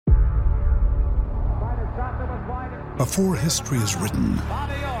Before history is written,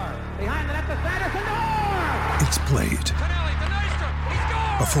 it's played.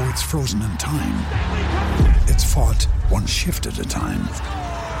 Before it's frozen in time, it's fought one shift at a time.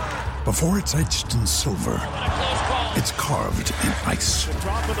 Before it's etched in silver, it's carved in ice.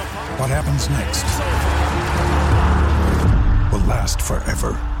 What happens next will last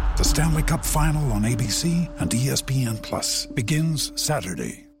forever. The Stanley Cup Final on ABC and ESPN Plus begins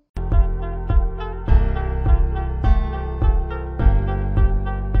Saturday.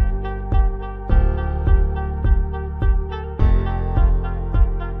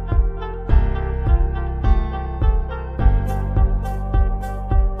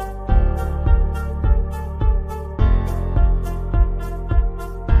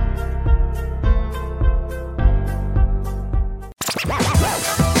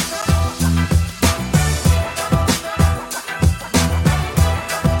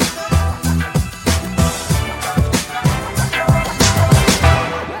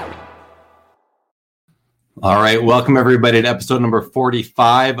 All right, welcome everybody to episode number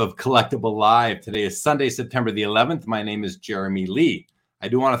 45 of Collectable Live. Today is Sunday, September the 11th. My name is Jeremy Lee. I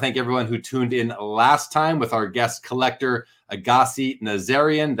do want to thank everyone who tuned in last time with our guest collector, Agassi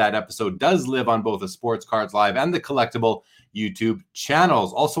Nazarian. That episode does live on both the Sports Cards Live and the Collectable YouTube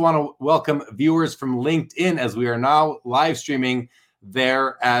channels. Also want to welcome viewers from LinkedIn as we are now live streaming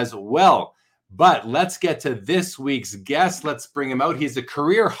there as well. But let's get to this week's guest. Let's bring him out. He's a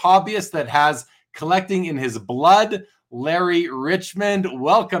career hobbyist that has collecting in his blood. Larry Richmond,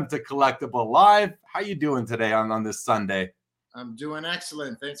 welcome to Collectable Live. How you doing today on this Sunday? I'm doing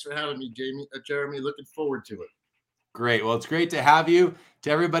excellent. Thanks for having me, Jeremy. Looking forward to it. Great. Well, it's great to have you.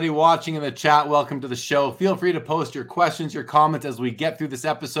 To everybody watching in the chat, welcome to the show. Feel free to post your questions, your comments as we get through this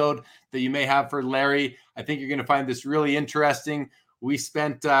episode that you may have for Larry. I think you're going to find this really interesting. We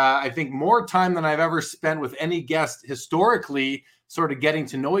spent, I think, more time than I've ever spent with any guest historically, sort of getting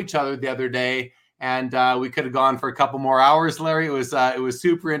to know each other the other day. And we could have gone for a couple more hours, Larry. It was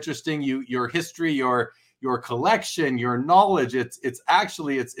super interesting. Your history, your collection, your knowledge. It's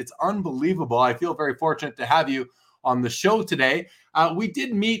unbelievable. I feel very fortunate to have you on the show today. We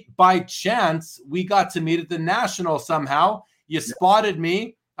did meet by chance. We got to meet at the National somehow. You spotted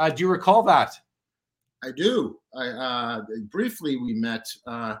me. Do you recall that? I do. Briefly we met.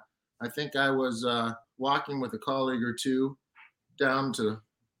 I think I was walking with a colleague or two down to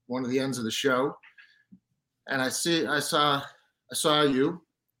one of the ends of the show. And I saw you,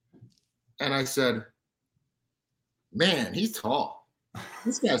 and I said, "Man, he's tall.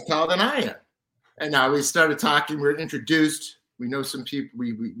 This guy's taller than I am." And now we started talking. We were introduced. We know some people.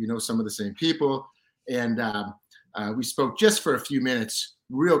 We know some of the same people, and we spoke just for a few minutes,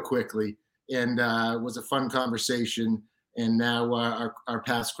 real quickly, and it was a fun conversation. And now our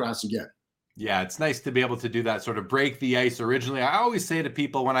paths cross again. Yeah, it's nice to be able to do that, sort of break the ice. Originally, I always say to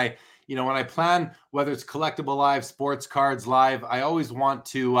people when I plan, whether it's Collectable Live, Sports Cards Live, I always want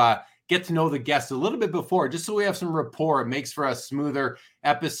to get to know the guest a little bit before, just so we have some rapport. It makes for a smoother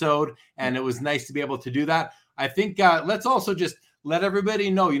episode, and it was nice to be able to do that. I think let's also just let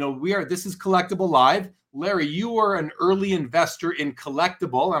everybody know, this is Collectable Live. Larry, you were an early investor in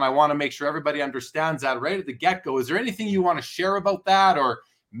Collectable, and I want to make sure everybody understands that right at the get-go. Is there anything you want to share about that or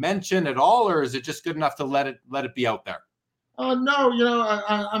mention at all, or is it just good enough to let it be out there? No,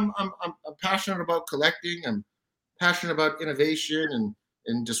 I'm passionate about collecting. I'm passionate about innovation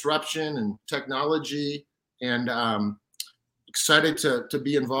and disruption and technology, and excited to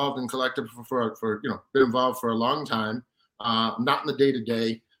be involved in Collectable for been involved for a long time. Not in the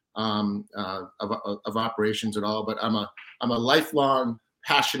day-to-day of operations at all, but I'm a lifelong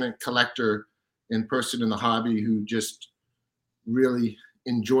passionate collector and person in the hobby who just really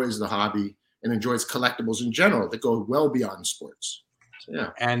enjoys the hobby and enjoys collectibles in general that go well beyond sports. So,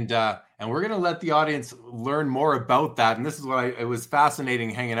 yeah. And we're going to let the audience learn more about that. And this is what it was fascinating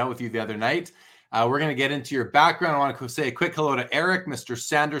hanging out with you the other night. We're going to get into your background. I want to say a quick hello to Eric, Mr.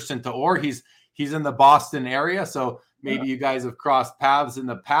 Sanderson Taor. He's in the Boston area. So maybe you guys have crossed paths in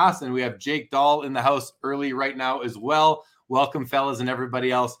the past. And we have Jake Dahl in the house early right now as well. Welcome, fellas, and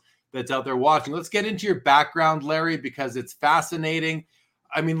everybody else that's out there watching. Let's get into your background, Larry, because it's fascinating.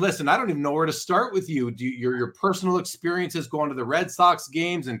 I mean, listen, I don't even know where to start with you. Your personal experiences going to the Red Sox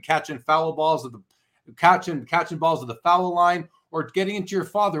games and catching balls at the foul line, or getting into your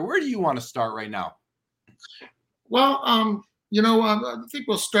father. Where do you want to start right now? Well, I think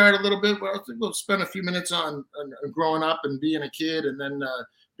we'll start a little bit. I think we'll spend a few minutes on growing up and being a kid, and then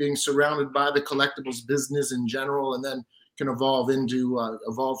being surrounded by the collectibles business in general, and then can evolve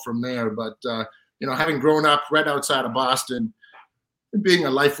from there. But having grown up right outside of Boston, being a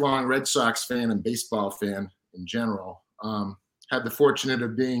lifelong Red Sox fan and baseball fan, in general. Had the fortunate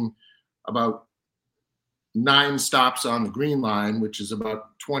of being about 9 stops on the Green Line, which is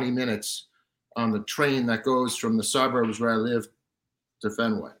about 20 minutes on the train that goes from the suburbs where I live to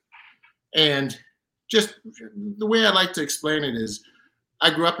Fenway. And just the way I like to explain it is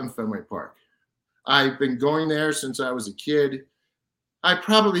I grew up in Fenway Park. I've been going there since I was a kid. I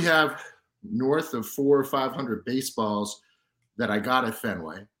probably have north of 400 or 500 baseballs that I got at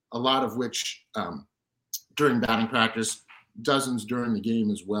Fenway, a lot of which during batting practice, dozens during the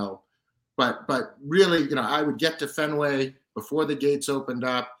game as well. But really, I would get to Fenway before the gates opened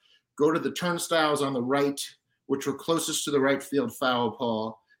up, go to the turnstiles on the right, which were closest to the right field foul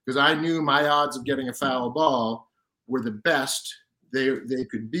pole, because I knew my odds of getting a foul ball were the best they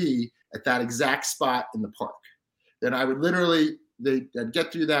could be at that exact spot in the park. Then I would literally, I'd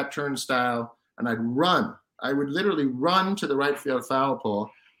get through that turnstile and I'd run. I would literally run to the right field foul pole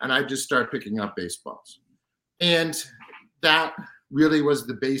and I'd just start picking up baseballs. And that really was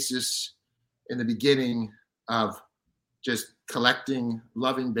the basis in the beginning of just collecting,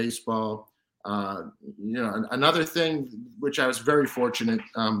 loving baseball. Another thing which I was very fortunate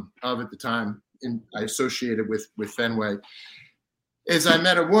of at the time, I associated with Fenway, is I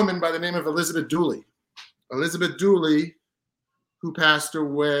met a woman by the name of Elizabeth Dooley. Elizabeth Dooley, who passed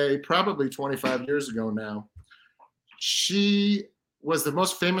away probably 25 years ago now. She was the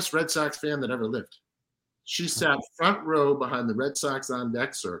most famous Red Sox fan that ever lived. She sat front row behind the Red Sox on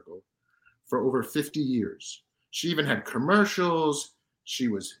deck circle for over 50 years. She even had commercials. She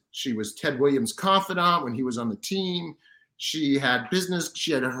was Ted Williams' confidant when he was on the team. She had business.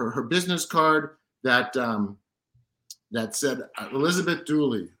 She had her business card that said Elizabeth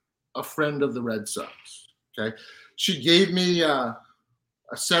Dooley, a friend of the Red Sox. Okay, she gave me a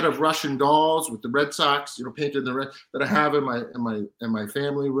set of Russian dolls with the Red Sox, painted in the red, that I have in my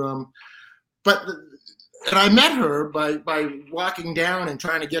family room. And I met her by walking down and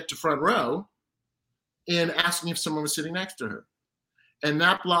trying to get to front row and asking if someone was sitting next to her. And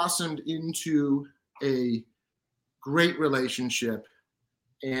that blossomed into a great relationship.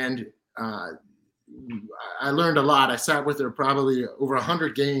 And I learned a lot. I sat with her probably over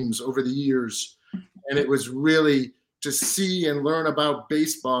 100 games over the years. And it was really to see and learn about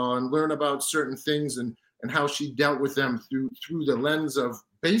baseball and learn about certain things and how she dealt with them through the lens of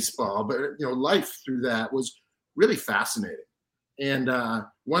baseball, but life through that was really fascinating. And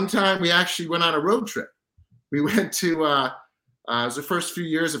one time we actually went on a road trip. We went to it was the first few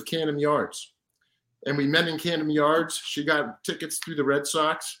years of Camden Yards, and we met in Camden Yards. She got tickets through the Red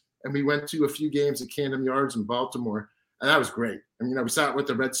Sox, and we went to a few games at Camden Yards in Baltimore, and that was great. I mean, we sat with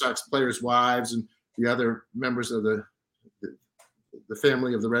the Red Sox players' wives and the other members of the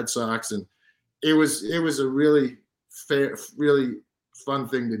family of the Red Sox, and it was a really fun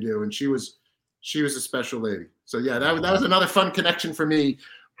thing to do. And she was a special lady. So yeah, that was another fun connection for me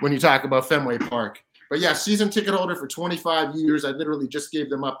when you talk about Fenway Park. But yeah, season ticket holder for 25 years. I literally just gave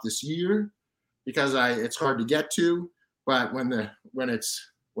them up this year because it's hard to get to. But when it's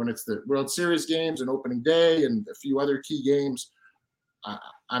the World Series games and opening day and a few other key games,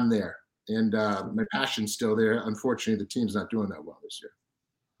 I'm there. And my passion's still there. Unfortunately, the team's not doing that well this year.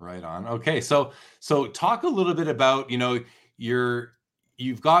 Right on. Okay, so talk a little bit about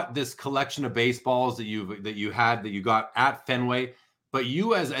you've got this collection of baseballs that you got at Fenway, but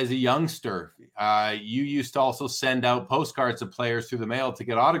you as a youngster, you used to also send out postcards to players through the mail to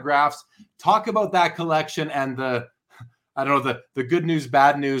get autographs. Talk about that collection and the good news,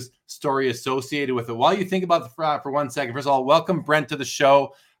 bad news story associated with it. While you think about for 1 second, first of all, welcome Brent to the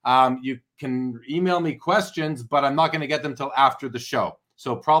show. You can email me questions, but I'm not going to get them till after the show.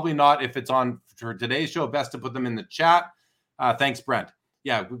 So probably not if it's on for today's show. Best to put them in the chat. Thanks, Brent.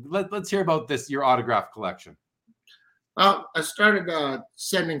 Yeah, let's hear about your autograph collection. Well, I started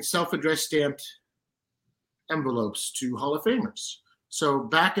sending self-addressed stamped envelopes to Hall of Famers. So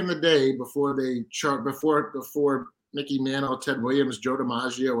back in the day, before Mickey Mantle, Ted Williams, Joe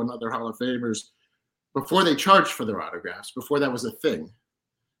DiMaggio, and other Hall of Famers, before they charged for their autographs, before that was a thing,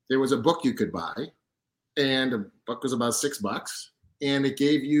 there was a book you could buy, and a book was about $6, and it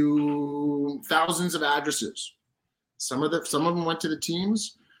gave you thousands of addresses. Some of them went to the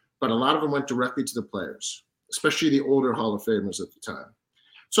teams, but a lot of them went directly to the players, especially the older Hall of Famers at the time.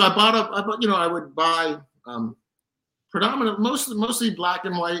 So I would buy mostly black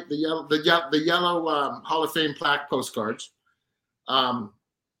and white, the yellow Hall of Fame plaque postcards, and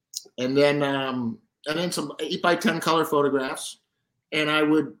then some 8x10 color photographs. And I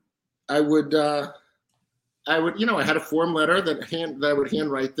had a form letter that I would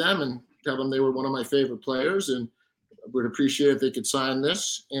handwrite them and tell them they were one of my favorite players and would appreciate if they could sign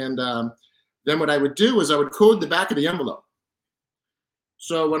this. And then what I would do is I would code the back of the envelope.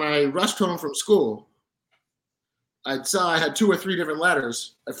 So when I rushed home from school, I saw I had 2 or 3 different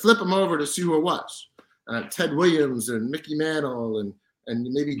letters. I'd flip them over to see who it was. Ted Williams and Mickey Mantle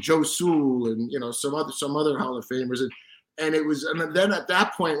and maybe Joe Sewell and some other Hall of Famers. And then at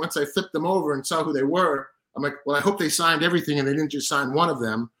that point, once I flipped them over and saw who they were, I'm like, well, I hope they signed everything and they didn't just sign one of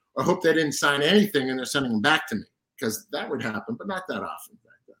them, or hope they didn't sign anything and they're sending them back to me, because that would happen, but not that often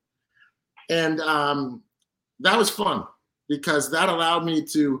back then. And that was fun, because that allowed me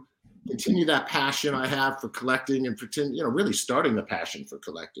to continue that passion I have for collecting and really starting the passion for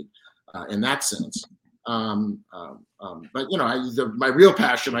collecting in that sense. But my real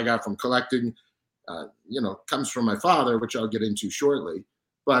passion I got from collecting, comes from my father, which I'll get into shortly.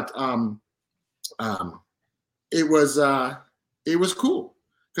 But it was cool,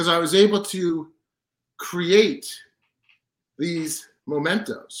 because I was able to create these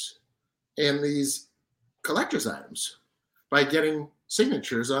mementos and these collector's items by getting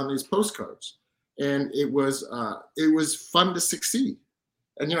signatures on these postcards, and it was fun to succeed.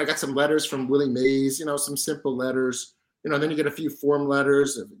 And I got some letters from Willie Mays, some simple letters. Then you get a few form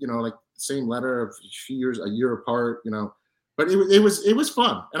letters, like the same letter a year apart. But it was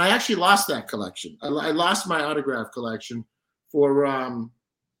fun, and I actually lost that collection. I lost my autograph collection for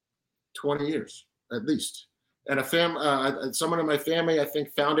 20 years at least. And someone in my family, I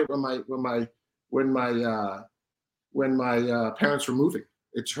think, found it when my parents were moving.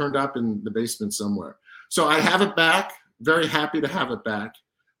 It turned up in the basement somewhere. So I have it back. Very happy to have it back.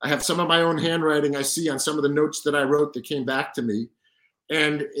 I have some of my own handwriting I see on some of the notes that I wrote that came back to me,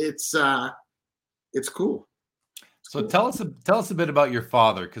 and it's cool. So tell us a bit about your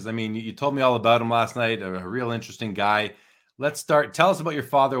father, because you told me all about him last night. A real interesting guy. Let's start. Tell us about your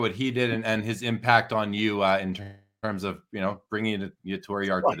father, what he did, and his impact on you in terms of bringing you to where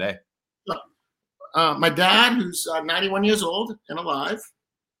you are today. My dad, who's 91 years old and alive,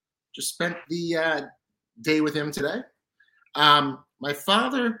 just spent the day with him today. My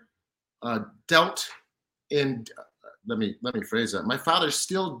father dealt in. Let me phrase that. My father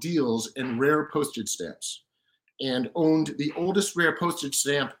still deals in rare postage stamps, and owned the oldest rare postage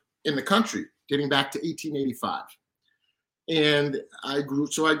stamp in the country, dating back to 1885. And I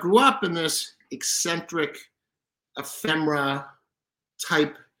grew up in this eccentric, ephemera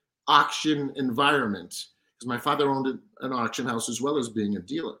type auction environment, because my father owned an auction house as well as being a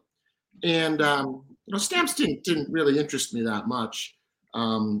dealer. And stamps didn't really interest me that much.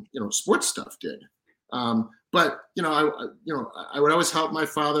 Sports stuff did. But I would always help my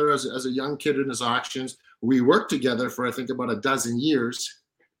father as a young kid in his auctions. We worked together for I think about a dozen years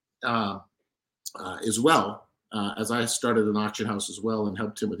as well, as I started an auction house as well and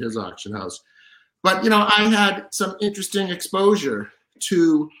helped him with his auction house. But I had some interesting exposure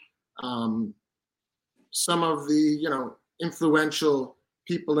to some of the influential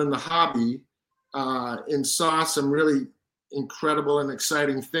people in the hobby, and saw some really incredible and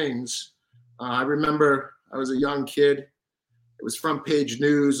exciting things. I remember I was a young kid. It was front page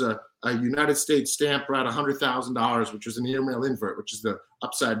news. A United States stamp brought $100,000, which was an airmail invert, which is the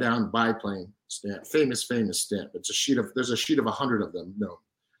upside down biplane stamp. Famous stamp. There's a sheet of 100 of them known.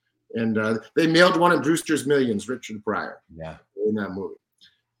 And they mailed one of Brewster's Millions, Richard Pryor. Yeah, in that movie.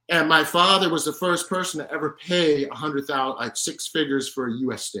 And my father was the first person to ever pay $100,000, like 6 figures for a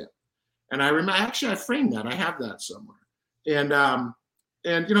U.S. stamp. And I remember, actually, I framed that. I have that somewhere. And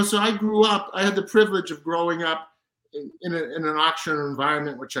so I grew up. I had the privilege of growing up in an auction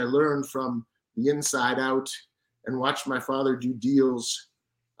environment, which I learned from the inside out, and watched my father do deals.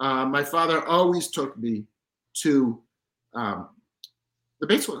 My father always took me to the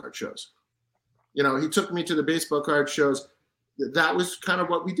baseball card shows. He took me to the baseball card shows. That was kind of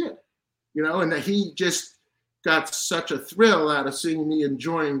what we did, and that he just got such a thrill out of seeing me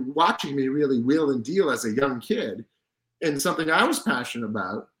watching me really wheel and deal as a young kid, and something I was passionate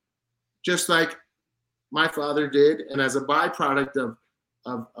about, just like my father did. And as a byproduct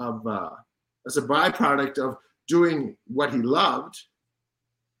of doing what he loved,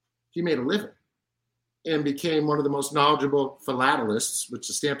 he made a living and became one of the most knowledgeable philatelists, which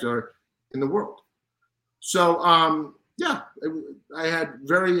the stamp dealer, in the world. So I had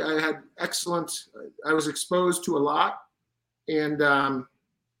excellent. I was exposed to a lot, and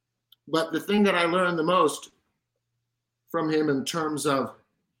but the thing that I learned the most from him in terms of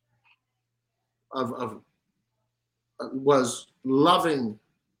was loving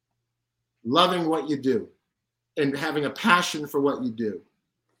what you do and having a passion for what you do.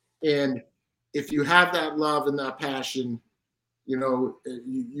 And if you have that love and that passion, you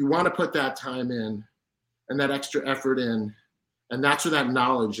want to put that time in and that extra effort in, And that's where that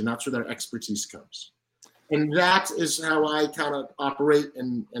knowledge and that's where that expertise comes. And that is how I kind of operate,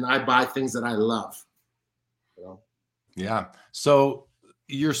 and I buy things that I love. You know? Yeah. So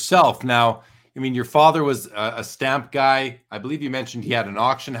yourself now, I mean, your father was a stamp guy. I believe you mentioned he had an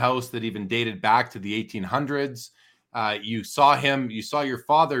auction house that even dated back to the 1800s. You saw your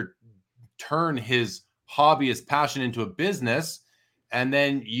father turn his hobby, his passion into a business. And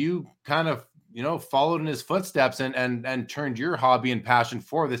then you kind of, followed in his footsteps and turned your hobby and passion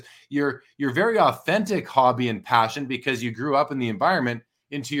for this. Your very authentic hobby and passion, because you grew up in the environment,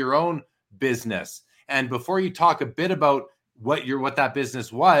 into your own business. And before you talk a bit about what that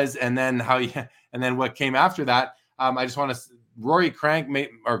business was, and then what came after that, I just want to. Rory Kronk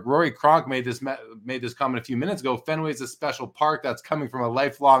made this comment a few minutes ago. Fenway is a special park. That's coming from a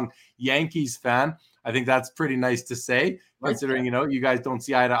lifelong Yankees fan. I think that's pretty nice to say, considering, you guys don't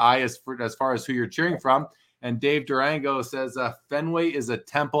see eye to eye as far as who you're cheering from. And Dave Durango says, Fenway is a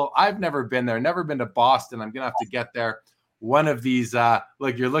temple. I've never been there, never been to Boston. I'm going to have to get there one of these.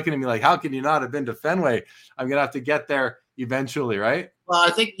 Look, you're looking at me like, how can you not have been to Fenway? I'm going to have to get there eventually, right? Well, I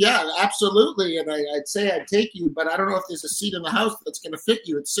think, yeah, absolutely. And I'd say I'd take you, but I don't know if there's a seat in the house that's going to fit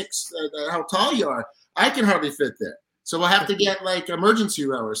you at 6, how tall you are. I can hardly fit there. So we'll have to get like emergency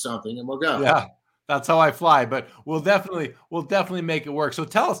row or something, and we'll go. Yeah. That's how I fly, but we'll definitely make it work. So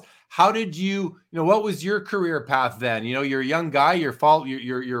tell us, how did what was your career path then? You're a young guy, you're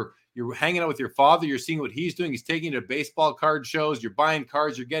hanging out with your father, you're seeing what he's doing. He's taking you to baseball card shows, you're buying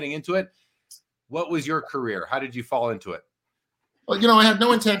cards, you're getting into it. What was your career? How did you fall into it? Well, I had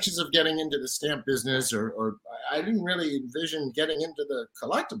no intentions of getting into the stamp business, or I didn't really envision getting into the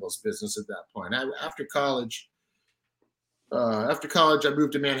collectibles business at that point. After college, I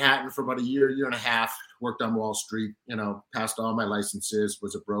moved to Manhattan for about a year and a half, worked on Wall Street, passed all my licenses,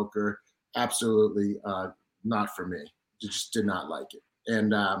 was a broker. Absolutely not for me. Just did not like it.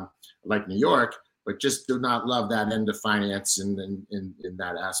 And I like New York, but just do not love that end of finance and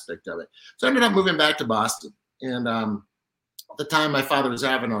that aspect of it. So I ended up moving back to Boston. And at the time, my father was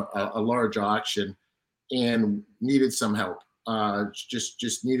having a large auction and needed some help.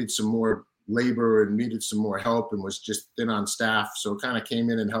 Just needed some more labor and needed some more help, and was just thin on staff. So kind of came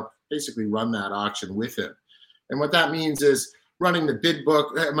in and helped basically run that auction with him. And what that means is running the bid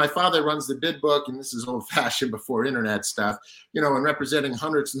book. My father runs the bid book, and this is old fashioned before internet stuff, and representing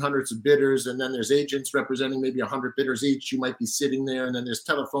hundreds and hundreds of bidders. And then there's agents representing maybe 100 bidders each. You might be sitting there, and then there's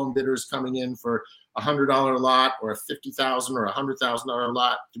telephone bidders coming in for $100 lot or a $50,000 or $100,000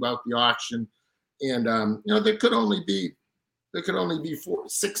 lot throughout the auction. And, there could only be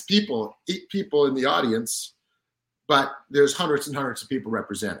 6 people, 8 people in the audience, but there's hundreds and hundreds of people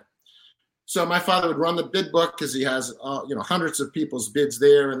represented. So my father would run the bid book because he has, hundreds of people's bids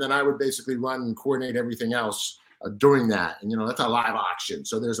there. And then I would basically run and coordinate everything else during that. And, that's a live auction.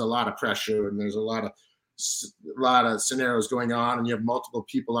 So there's a lot of pressure, and there's a lot of scenarios going on, and you have multiple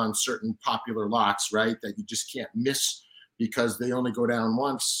people on certain popular lots, right, that you just can't miss because they only go down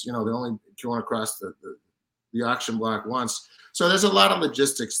once. They only go across the auction block once. So there's a lot of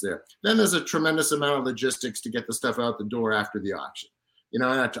logistics there. Then there's a tremendous amount of logistics to get the stuff out the door after the auction.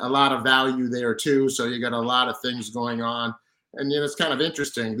 A lot of value there too. So you got a lot of things going on. And, it's kind of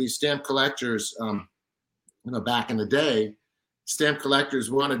interesting. These stamp collectors, back in the day, stamp collectors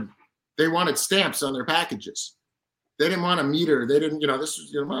wanted stamps on their packages. They didn't want a meter. They didn't, this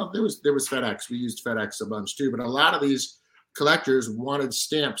was, there was FedEx. We used FedEx a bunch too, but a lot of these collectors wanted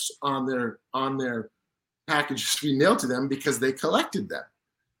stamps on their packages to be mailed to them because they collected them,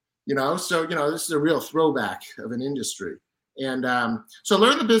 so, this is a real throwback of an industry. And so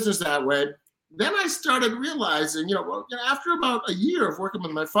learn the business that way. Then I started realizing, after about a year of working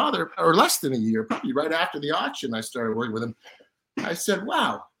with my father, or less than a year, probably right after the auction, I started working with him. I said,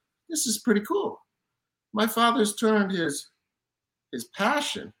 wow, this is pretty cool. My father's turned his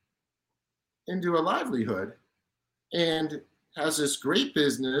passion into a livelihood and has this great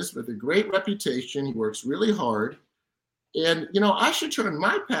business with a great reputation. He works really hard. And, I should turn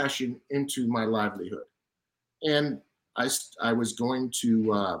my passion into my livelihood. And I was going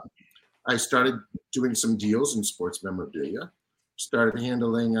to, I started doing some deals in sports memorabilia, started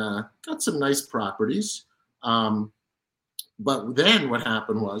handling, got some nice properties. But then what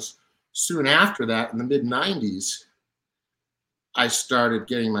happened was, soon after that, in the mid-90s, I started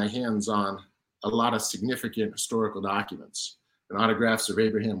getting my hands on a lot of significant historical documents and autographs of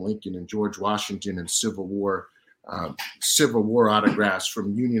Abraham Lincoln and George Washington and Civil War autographs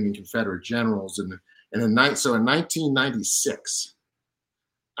from Union and Confederate generals. So in 1996,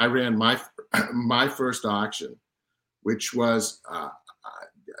 I ran my first auction, which was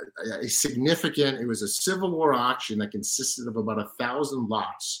a significant, it was a Civil War auction that consisted of about 1,000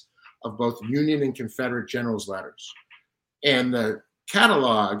 lots of both Union and Confederate generals' letters. And the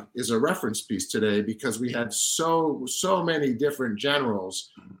catalog is a reference piece today because we had so many different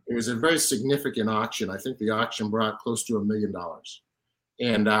generals. It was a very significant auction. I think the auction brought close to $1 million.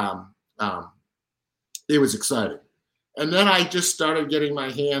 And it was exciting. And then I just started getting my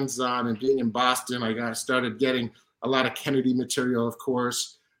hands on, and being in Boston, I started getting a lot of Kennedy material, of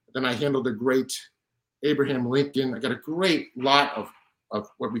course. Then I handled a great Abraham Lincoln. I got a great lot of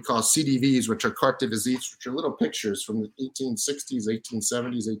what we call CDVs, which are carte de visites, which are little pictures from the 1860s,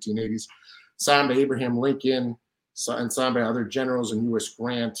 1870s, 1880s, signed by Abraham Lincoln and signed by other generals and U.S.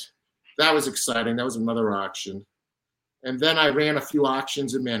 Grant. That was exciting. That was another auction. And then I ran a few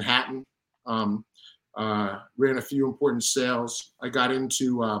auctions in Manhattan, ran a few important sales. I got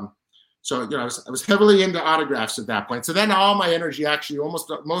into, I was heavily into autographs at that point. So then all my energy, actually,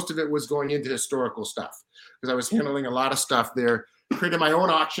 most of it was going into historical stuff because I was handling a lot of stuff there. Created my own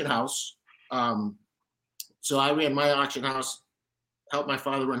auction house. So I ran my auction house, helped my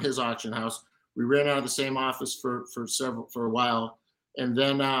father run his auction house. We ran out of the same office for a while. And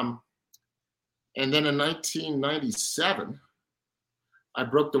then in 1997, I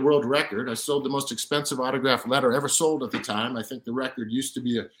broke the world record. I sold the most expensive autograph letter ever sold at the time. I think the record used to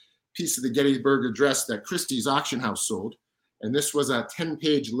be a piece of the Gettysburg Address that Christie's auction house sold. And this was a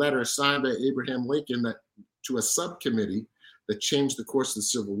 10-page letter signed by Abraham Lincoln to a subcommittee that changed the course of the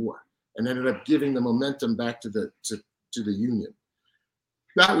Civil War and ended up giving the momentum back to the Union.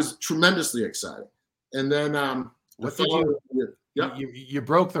 That was tremendously exciting. And then you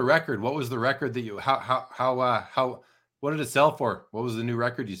broke the record. What was the record that what did it sell for? What was the new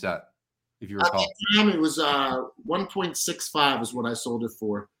record you set, if you recall? At the time, it was 1.65 is what I sold it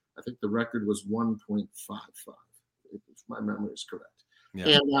for. I think the record was 1.55, if my memory is correct.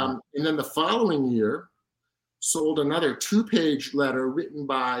 Yeah. And then the following year, sold another 2-page letter written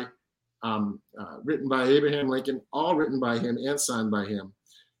by Abraham Lincoln, all written by him and signed by him,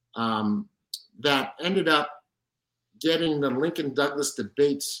 that ended up getting the Lincoln-Douglas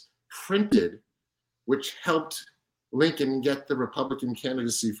debates printed, which helped Lincoln get the Republican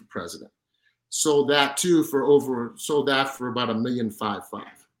candidacy for president. Sold that for about $1.55 million.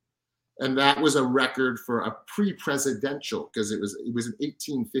 And that was a record for a pre-presidential, because it was in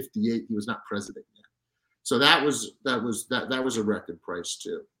 1858. He was not president yet. So that was a record price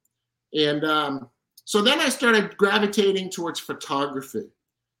too. And so then I started gravitating towards photography.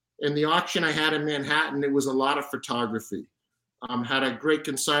 In the auction I had in Manhattan, it was a lot of photography. Had a great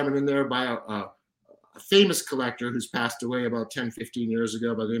consignment in there by a famous collector who's passed away about 10, 15 years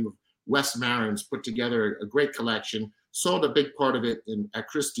ago by the name of Wes Marins, put together a great collection, sold a big part of it at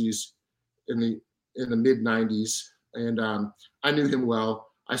Christie's in the mid-90s. And I knew him well.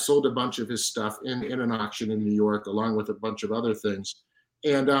 I sold a bunch of his stuff in an auction in New York, along with a bunch of other things.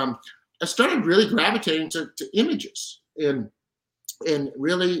 And I started really gravitating to images and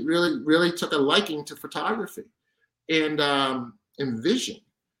really took a liking to photography and vision.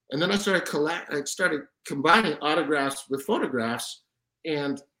 And then I started combining autographs with photographs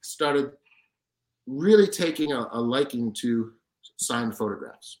and started really taking a liking to signed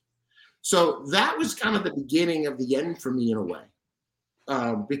photographs. So that was kind of the beginning of the end for me in a way.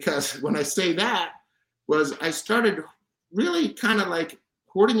 Because when I say that, I started really kind of like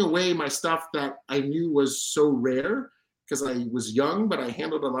hoarding away my stuff that I knew was so rare because I was young, but I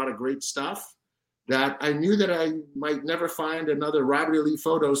handled a lot of great stuff that I knew that I might never find another Robert E. Lee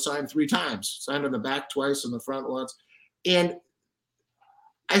photo signed 3 times, signed on the back twice and the front once. And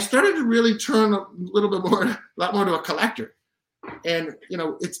I started to really turn a lot more to a collector. And,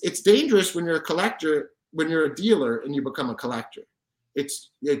 it's dangerous when you're a collector, when you're a dealer and you become a collector.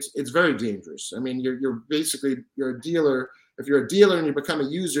 It's very dangerous. I mean, you're a dealer. If you're a dealer and you become a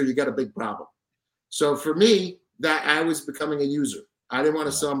user, you got a big problem. So for me, that I was becoming a user. I didn't want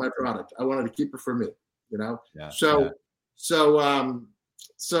to sell my product. I wanted to keep it for me, Yeah, So at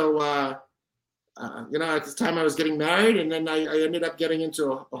the time I was getting married, and then I ended up getting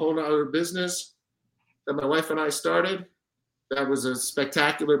into a whole other business that my wife and I started. That was a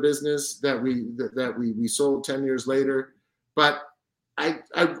spectacular business that we sold 10 years later. But I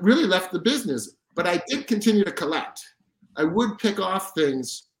really left the business, but I did continue to collect. I would pick off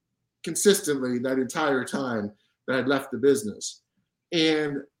things consistently that entire time that I'd left the business.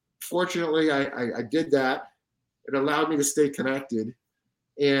 And fortunately, I did that. It allowed me to stay connected.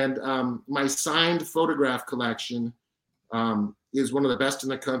 And my signed photograph collection is one of the best in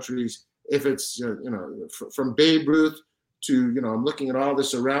the country. If it's, from Babe Ruth to, I'm looking at all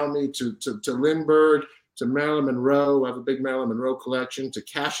this around me to Lindbergh to Marilyn Monroe. I have a big Marilyn Monroe collection, to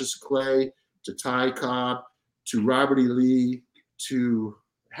Cassius Clay, to Ty Cobb, to Robert E. Lee, to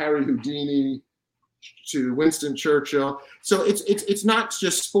Harry Houdini, to Winston Churchill. So it's not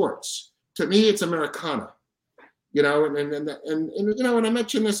just sports. To me, it's Americana. You know, and you know, and I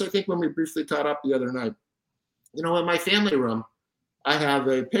mentioned this, I think, when we briefly caught up the other night. You know, in my family room, I have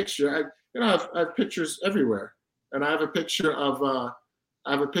a picture. I have pictures everywhere, and I have a picture of I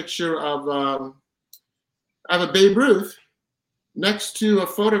have a Babe Ruth next to a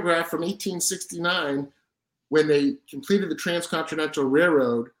photograph from 1869 when they completed the Transcontinental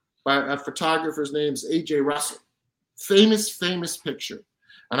Railroad by a photographer's name's A.J. Russell. Famous picture.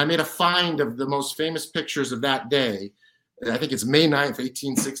 And I made a find of the most famous pictures of that day. I think it's May 9th,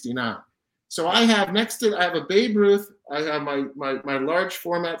 1869. So I have a Babe Ruth. I have my large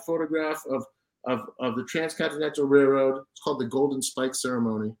format photograph of the Transcontinental Railroad. It's called the Golden Spike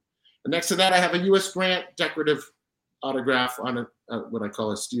Ceremony. And next to that, I have a U.S. Grant decorative autograph on what I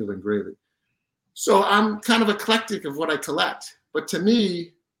call a steel engraving. So I'm kind of eclectic of what I collect. But to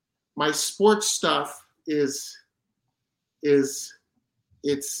me, my sports stuff is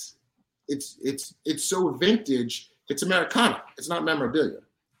it's so vintage. It's Americana. It's not memorabilia.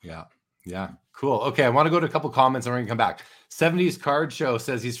 Yeah. Cool. Okay. I want to go to a couple comments and we're going to come back. 70s Card Show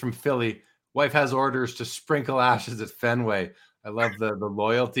says he's from Philly. Wife has orders to sprinkle ashes at Fenway. I love the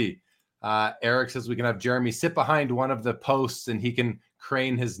loyalty. Eric says we can have Jeremy sit behind one of the posts and he can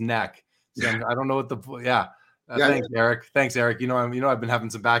crane his neck. So I don't know what thanks, Eric. Thanks, Eric. You know, I've been having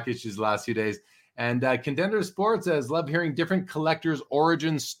some back issues the last few days. And Contender Sports says, love hearing different collectors'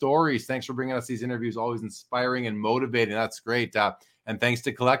 origin stories. Thanks for bringing us these interviews. Always inspiring and motivating. That's great. And thanks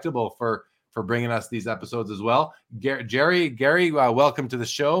to Collectable for bringing us these episodes as well. Gary, welcome to the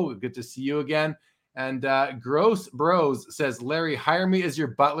show. Good to see you again. And Gross Bros says, Larry, hire me as your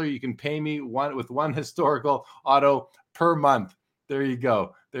butler. You can pay me with one historical auto per month. There you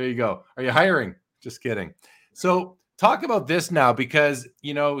go. Are you hiring? Just kidding. So talk about this now, because,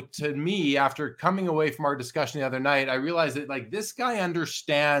 you know, to me, after coming away from our discussion the other night, I realized that, like, this guy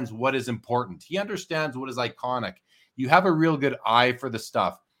understands what is important. He understands what is iconic. You have a real good eye for the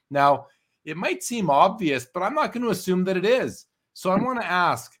stuff. Now, it might seem obvious, but I'm not going to assume that it is. So I want to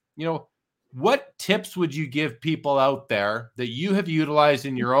ask, you know, what tips would you give people out there that you have utilized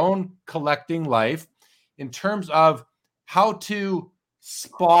in your own collecting life in terms of how to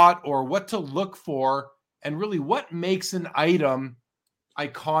spot or what to look for, and really what makes an item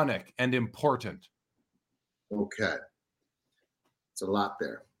iconic and important? Okay. It's a lot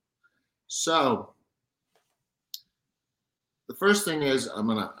there. So the first thing is I'm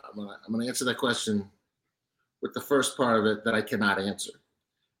gonna answer that question with the first part of it that I cannot answer.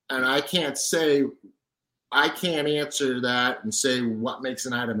 And I can't answer that and say what makes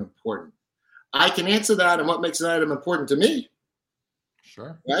an item important. I can answer that and what makes an item important to me.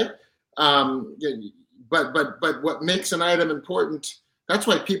 Sure. Right? But what makes an item important, that's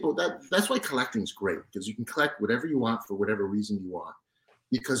why collecting is great, because you can collect whatever you want for whatever reason you want,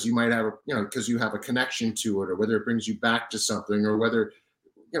 because you might have because you have a connection to it, or whether it brings you back to something, or whether,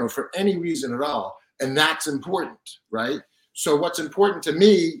 for any reason at all. And that's important, right? So what's important to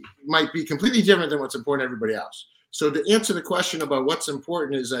me might be completely different than what's important to everybody else. So to answer the question about what's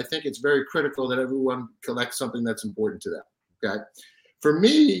important is, I think it's very critical that everyone collects something that's important to them. Okay. For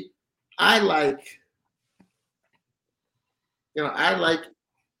me, I like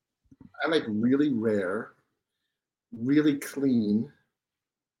really rare, really clean,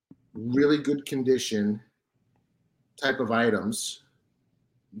 really good condition type of items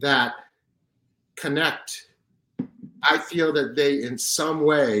that connect. I feel that they, in some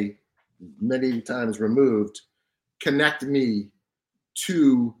way, many times removed, connect me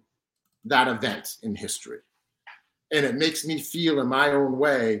to that event in history. And it makes me feel in my own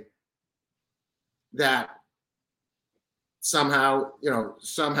way that somehow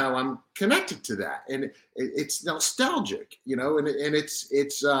I'm connected to that. And it's nostalgic, and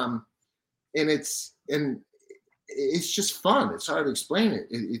it's just fun. It's hard to explain it.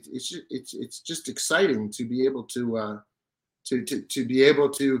 It's just exciting to be able to be able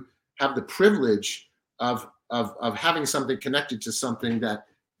to have the privilege of having something connected to something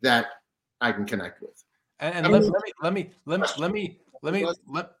that I can connect with. And let me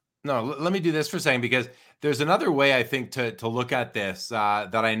do this for a second, because there's another way I think to look at this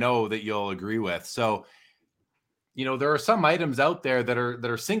that I know that you'll agree with. So, there are some items out there that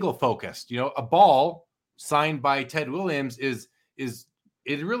are single focused. A ball signed by Ted Williams is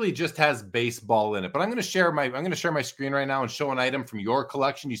it really just has baseball in it. But I'm going to share my screen right now and show an item from your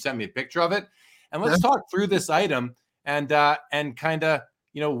collection. You sent me a picture of it, and let's talk through this item and kind of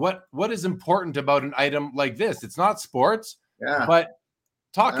what is important about an item like this? It's not sports, but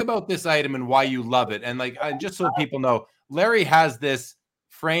talk about this item and why you love it. And just so people know, Larry has this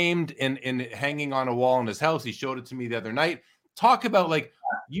framed in hanging on a wall in his house. He showed it to me the other night. Talk about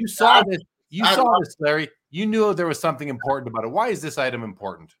you saw this, Larry. You knew there was something important about it. Why is this item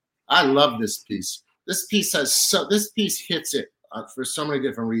important? I love this piece. This piece hits it for so many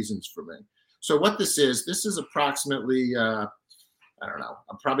different reasons for me. So what this is approximately, I don't know,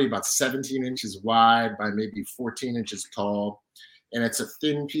 probably about 17 inches wide by maybe 14 inches tall. And it's a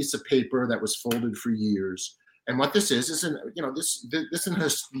thin piece of paper that was folded for years. And what this is in, this in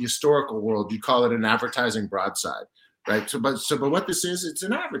the historical world, you call it an advertising broadside, right? But what this is, it's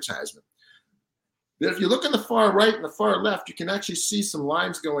an advertisement. If you look on the far right and the far left, you can actually see some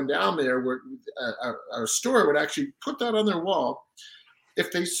lines going down there where a store would actually put that on their wall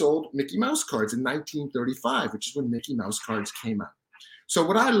if they sold Mickey Mouse cards in 1935, which is when Mickey Mouse cards came out. So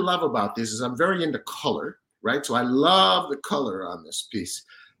what I love about this is I'm very into color, right? So I love the color on this piece.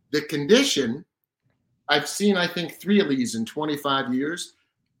 The condition, I've seen, I think, 3 of these in 25 years.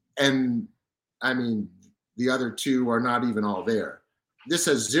 And I mean, the other 2 are not even all there. This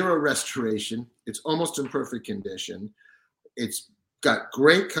has 0 restoration. It's almost in perfect condition. It's got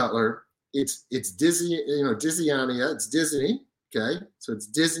great color. It's Disney, Disneyania. It's Disney. Okay. So it's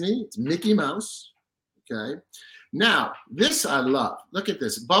Disney. It's Mickey Mouse. Okay. Now, this I love. Look at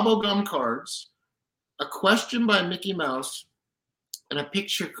this. Bubblegum cards, a question by Mickey Mouse, and a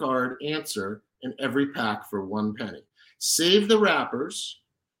picture card answer in every pack for 1 penny. Save the wrappers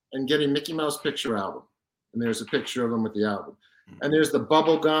and get a Mickey Mouse picture album. And there's a picture of him with the album. And there's the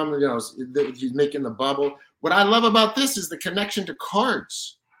bubble gum, he's making the bubble. What I love about this is the connection to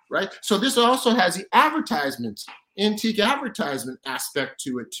cards, right? So this also has the antique advertisement aspect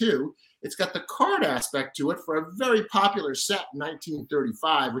to it too. It's got the card aspect to it for a very popular set in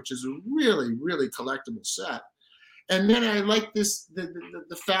 1935, which is a really, really collectible set. And then I like this,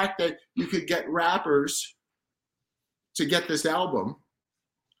 the fact that you could get wrappers to get this album.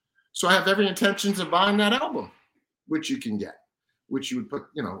 So I have every intentions of buying that album, which you can get, which you would put,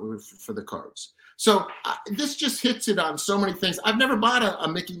 for the cards. So this just hits it on so many things. I've never bought a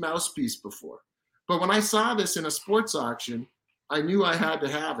Mickey Mouse piece before, but when I saw this in a sports auction, I knew I had to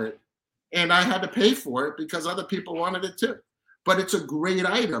have it, and I had to pay for it because other people wanted it too. But it's a great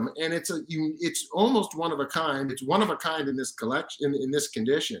item, and it's almost one of a kind. It's one of a kind in this collection, in this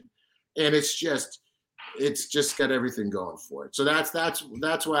condition, and it's just got everything going for it. So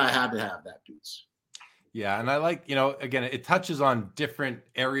that's why I had to have that piece. Yeah, and I like, again, it touches on different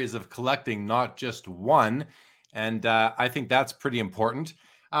areas of collecting, not just one, and I think that's pretty important.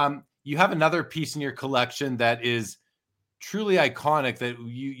 You have another piece in your collection that is truly iconic that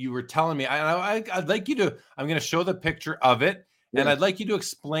you were telling me. I'd like you to. I'm going to show the picture of it. And I'd like you to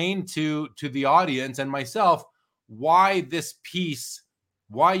explain to the audience and myself why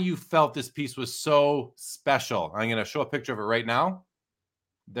you felt this piece was so special. I'm going to show a picture of it right now.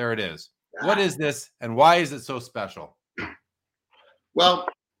 There it is. What is this, and why is it so special? Well,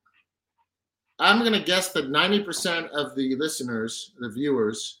 I'm going to guess that 90% of the listeners, the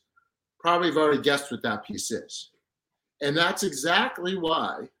viewers, probably have already guessed what that piece is. And that's exactly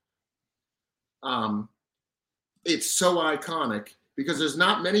why it's so iconic, because there's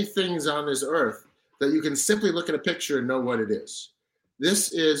not many things on this earth that you can simply look at a picture and know what it is.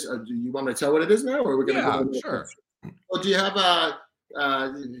 This is, do you want me to tell what it is now, or are we going to go? Sure. Well, do you have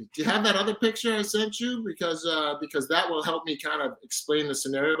that other picture I sent you? Because that will help me kind of explain the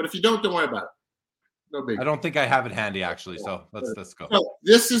scenario. But if you don't worry about it. No big. I don't think I have it handy, actually. So let's go. So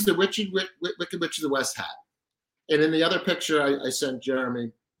this is the Wicked Witch of the West hat. And in the other picture I sent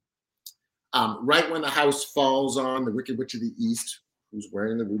Jeremy, right when the house falls on the Wicked Witch of the East, who's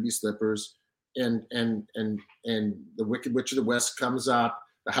wearing the ruby slippers, and the Wicked Witch of the West comes up.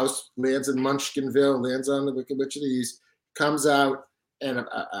 The house lands in Munchkinville, lands on the Wicked Witch of the East, comes out, and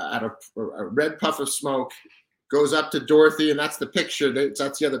out of a red puff of smoke, goes up to Dorothy, and that's the picture.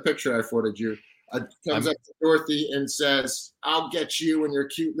 That's the other picture I forwarded you. Comes up to Dorothy and says, "I'll get you and your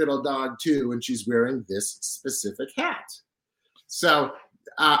cute little dog too." And she's wearing this specific hat. So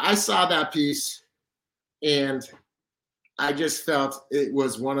I saw that piece, and I just felt it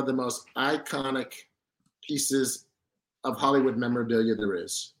was one of the most iconic pieces of Hollywood memorabilia there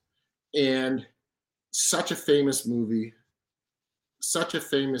is. And such a famous movie, such a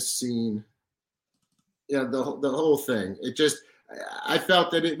famous scene. The whole thing. I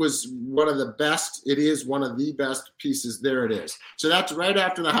felt that it was one of the best. It is one of the best pieces. There it is. So that's right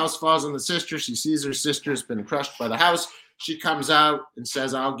after the house falls on the sister. She sees her sister has been crushed by the house. She comes out and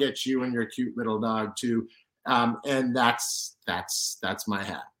says, "I'll get you and your cute little dog too." And that's my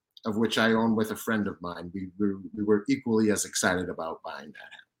hat, of which I own with a friend of mine. We were equally as excited about buying that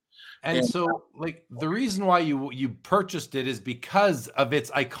hat. And so, like, the reason why you purchased it is because of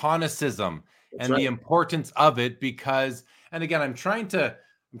its iconicism and the importance of it. Because, and again, I'm trying to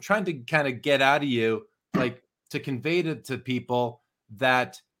kind of get out of you, like, to convey to people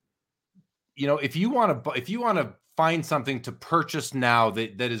that, you know, if you want to find something to purchase now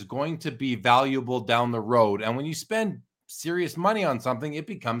that is going to be valuable down the road, and when you spend serious money on something, it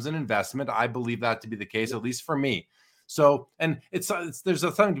becomes an investment. I believe that to be the case, at least for me. So, and it's there's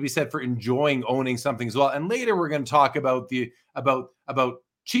something to be said for enjoying owning something as well. And later we're going to talk about about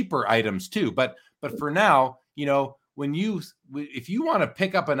cheaper items too. But for now, you know, if you want to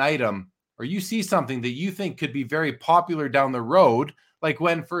pick up an item, or you see something that you think could be very popular down the road, like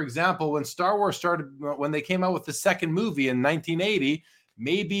when, for example, when Star Wars started, when they came out with the second movie in 1980,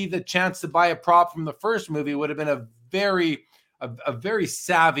 maybe the chance to buy a prop from the first movie would have been a very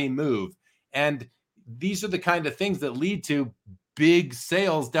savvy move. And these are the kind of things that lead to big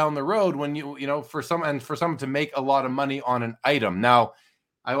sales down the road when you know, for someone to make a lot of money on an item. Now,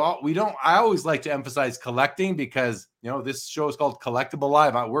 I always like to emphasize collecting, because, you know, this show is called Collectable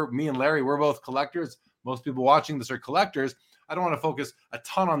Live. Me and Larry, we're both collectors. Most people watching this are collectors. I don't want to focus a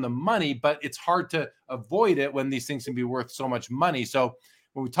ton on the money, but it's hard to avoid it when these things can be worth so much money. So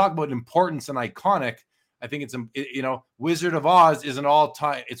when we talk about importance and iconic, I think you know, Wizard of Oz is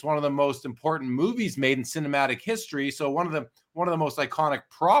it's one of the most important movies made in cinematic history. So one of the most iconic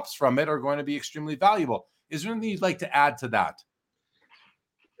props from it are going to be extremely valuable. Is there anything you'd like to add to that?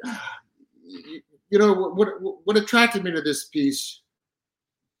 You know, what attracted me to this piece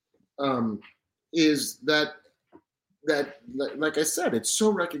is that, like I said, it's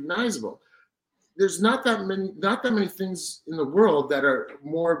so recognizable. There's not that many things in the world that are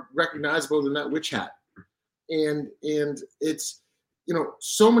more recognizable than that witch hat. And it's, you know,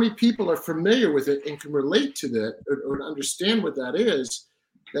 so many people are familiar with it and can relate to that or understand what that is,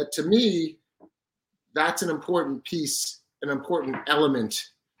 that to me, that's an important piece, an important element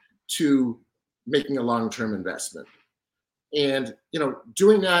to making a long-term investment. And, you know,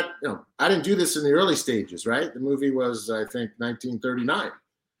 doing that, you know, I didn't do this in the early stages, right? The movie was, I think, 1939.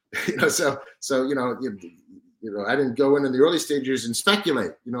 You know, so you know, I didn't go in the early stages and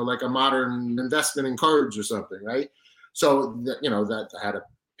speculate, you know, like a modern investment in cards or something, right? So, you know, that I had to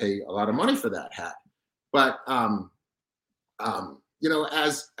pay a lot of money for that hat. But, you know,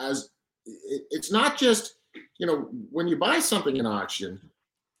 it's not just, you know, when you buy something in auction,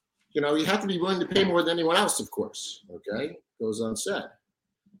 you know, you have to be willing to pay more than anyone else, of course, okay? Goes unsaid.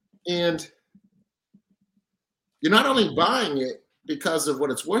 And you're not only buying it because of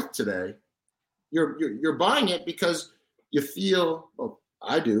what it's worth today, you're buying it because you feel, well,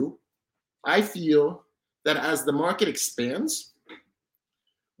 I feel that as the market expands,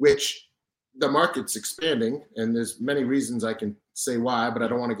 which the market's expanding, and there's many reasons I can say why, but I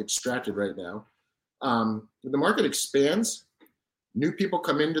don't want to get distracted right now. The market expands, new people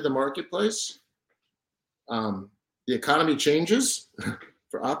come into the marketplace, the economy changes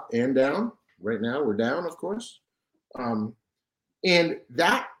for up and down. Right now we're down, of course. And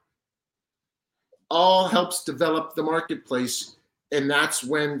that all helps develop the marketplace, and that's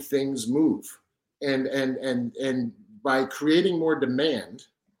when things move. And by creating more demand,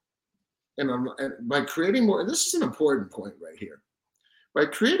 and by creating more, and this is an important point right here, by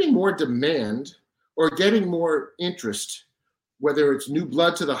creating more demand or getting more interest, whether it's new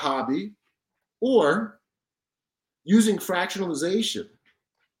blood to the hobby or using fractionalization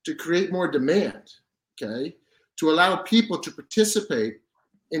to create more demand, okay, to allow people to participate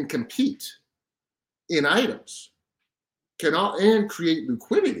and compete in items, and create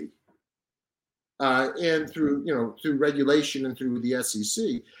liquidity, and through regulation and through the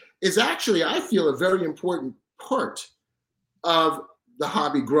SEC, is actually, I feel, a very important part of the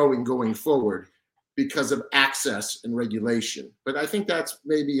hobby growing going forward because of access and regulation. But I think that's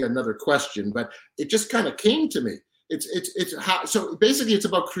maybe another question. But it just kind of came to me. It's how, so basically it's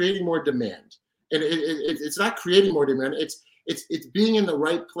about creating more demand, and it's not creating more demand. It's being in the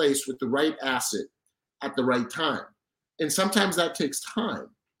right place with the right asset at the right time, and sometimes that takes time.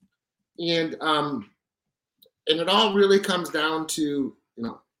 And it all really comes down to,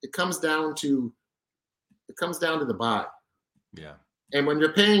 it comes down to the buy. Yeah. And when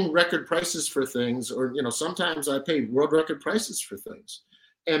you're paying record prices for things, or, sometimes I pay world record prices for things,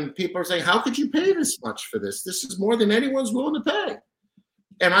 and people are saying, how could you pay this much for this? This is more than anyone's willing to pay.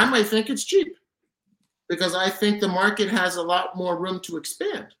 And I might think it's cheap because I think the market has a lot more room to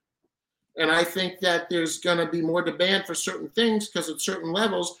expand. And I think that there's going to be more demand for certain things because at certain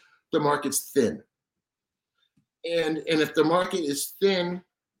levels, the market's thin. And if the market is thin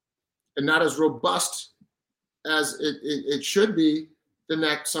and not as robust as it should be, then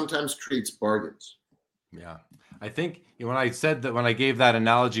that sometimes creates bargains. Yeah. I think when I said that, when I gave that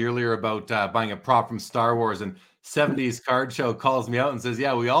analogy earlier about buying a prop from Star Wars, and 70s Card Show calls me out and says,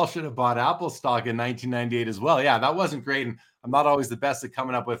 yeah, we all should have bought Apple stock in 1998 as well. Yeah, that wasn't great. And I'm not always the best at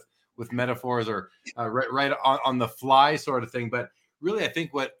coming up with metaphors or right on the fly sort of thing. But really, I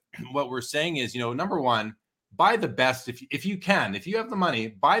think what we're saying is, number one, buy the best if you can. If you have the money,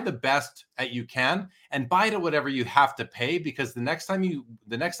 buy the best that you can, and buy it at whatever you have to pay, because the next time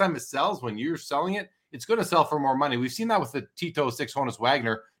it sells, when you're selling it, it's going to sell for more money. We've seen that with the Tito 6 Honus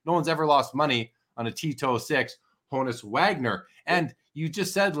Wagner. No one's ever lost money on a Tito 6 Honus Wagner. And you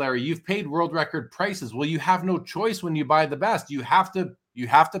just said, Larry, you've paid world record prices. Well, you have no choice when you buy the best. You have to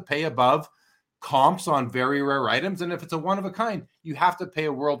pay above comps on very rare items. And if it's a one of a kind, you have to pay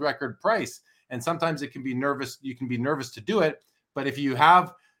a world record price. And sometimes it can be nervous. You can be nervous to do it. But if you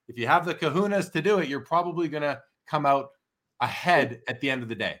have the kahunas to do it, you're probably going to come out ahead at the end of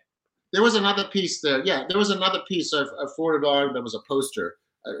the day. There was another piece there. Yeah, there was another piece I've forwarded on. There was a poster.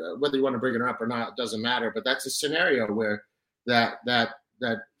 Whether you want to bring it up or not, it doesn't matter. But that's a scenario where that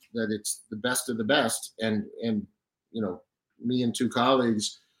it's the best of the best, and me and two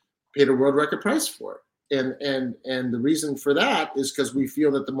colleagues paid a world record price for it. And the reason for that is because we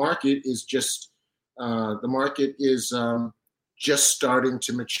feel that the market is just just starting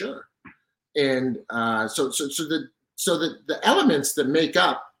to mature, and so the elements that make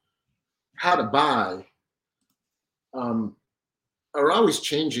up how to buy are always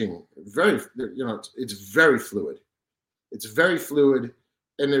changing. It's very fluid. It's very fluid,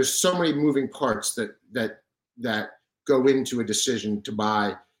 and there's so many moving parts that go into a decision to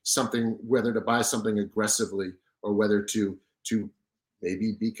buy something, whether to buy something aggressively or whether to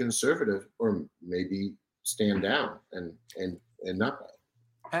maybe be conservative or maybe stand down and not buy.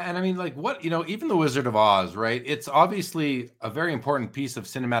 And I mean, like, what, even The Wizard of Oz, right? It's obviously a very important piece of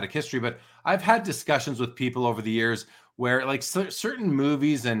cinematic history, but I've had discussions with people over the years where, like, certain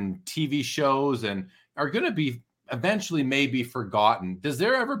movies and TV shows and are going to be eventually maybe forgotten. Does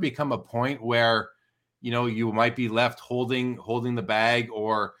there ever become a point where, you might be left holding the bag,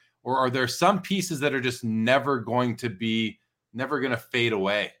 or are there some pieces that are just never going to fade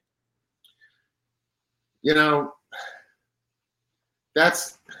away? It's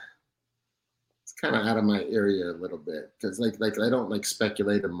kind of out of my area a little bit, because like I don't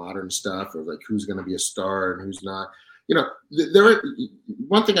speculate in modern stuff or who's going to be a star and who's not.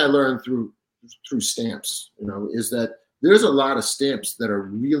 One thing I learned through stamps, is that there's a lot of stamps that are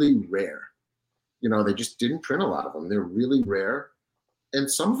really rare. They just didn't print a lot of them. They're really rare, and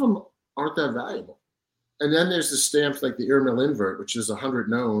some of them aren't that valuable. And then there's the stamps like the Earmill Invert, which is 100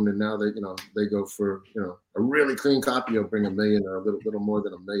 known, and now they go for a really clean copy will bring $1 million or a little more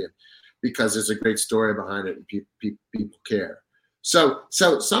than $1 million, because there's a great story behind it and people care. So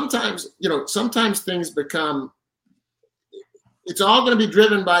sometimes things become. It's all going to be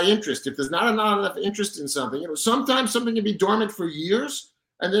driven by interest. If there's not enough interest in something, sometimes something can be dormant for years,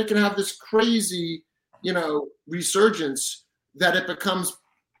 and then it can have this crazy, resurgence that it becomes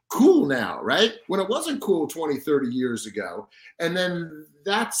cool now, right? When it wasn't cool 20, 30 years ago. And then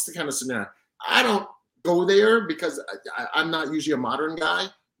that's the kind of scenario. I don't go there because I'm not usually a modern guy,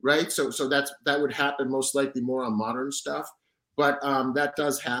 right? So that would happen most likely more on modern stuff. But that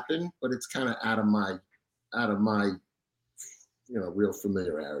does happen, but it's kind of out of my real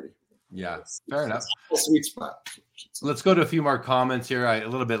familiarity. Yeah, fair enough. Sweet spot. Let's go to a few more comments here. A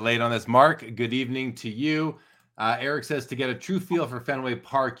little bit late on this. Mark, good evening to you. Eric says, to get a true feel for Fenway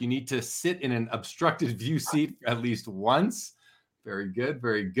Park, you need to sit in an obstructed view seat at least once. Very good,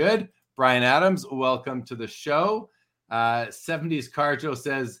 very good. Brian Adams, welcome to the show. 70s Carjo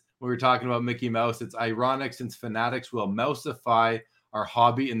says, when we were talking about Mickey Mouse, it's ironic since fanatics will mousify our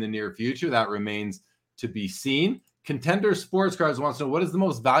hobby in the near future. That remains to be seen. Contender Sports Cards wants to know, what is the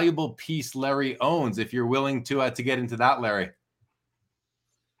most valuable piece Larry owns? If you're willing to get into that, Larry.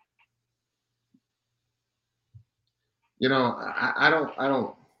 I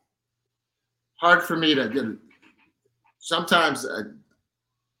don't, hard for me to, sometimes I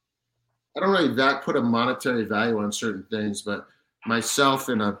don't really put a monetary value on certain things, but myself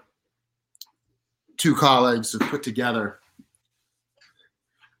and two colleagues have put together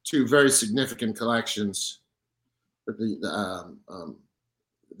two very significant collections. The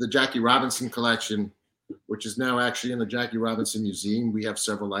Jackie Robinson collection, which is now actually in the Jackie Robinson Museum. We have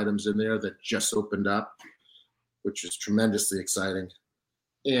several items in there that just opened up, which is tremendously exciting.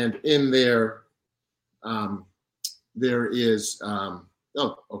 And in there, there is,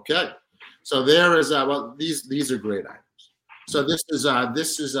 So there is well, these are great items. So this is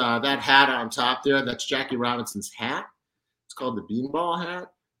that hat on top there. That's Jackie Robinson's hat. It's called the Beanball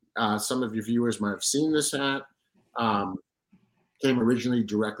hat. Some of your viewers might have seen this hat. Came originally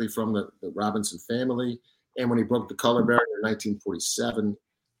directly from the Robinson family. And when he broke the color barrier in 1947,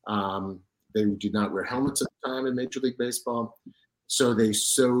 they did not wear helmets at the time in Major League Baseball. So they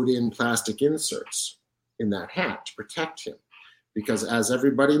sewed in plastic inserts in that hat to protect him. Because as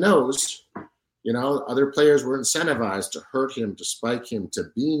everybody knows, other players were incentivized to hurt him, to spike him, to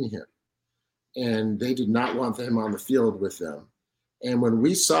bean him. And they did not want him on the field with them. And when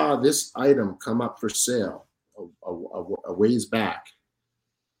we saw this item come up for sale a ways back,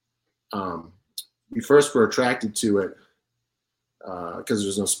 we first were attracted to it because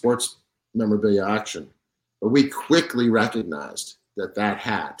there's no sports memorabilia auction. But we quickly recognized that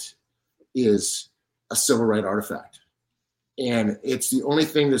hat is a civil right artifact. And it's the only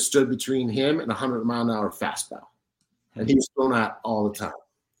thing that stood between him and a 100-mile-an-hour fastball. And he was thrown out all the time.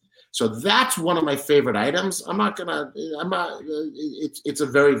 So that's one of my favorite items. It's a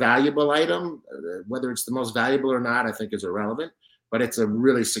very valuable item. Whether it's the most valuable or not, I think is irrelevant. But it's a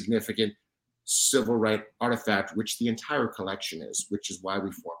really significant civil right artifact, which the entire collection is, which is why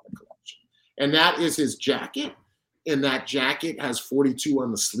we formed the collection. And that is his jacket. And that jacket has 42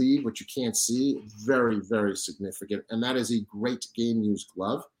 on the sleeve, which you can't see. Very, very significant. And that is a great game-used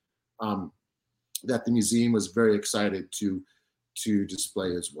glove that the museum was very excited to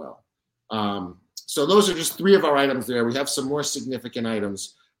display as well. So those are just 3 of our items there. We have some more significant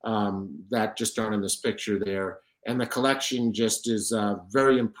items that just aren't in this picture there. And the collection just is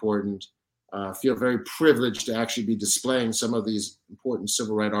very important. Feel very privileged to actually be displaying some of these important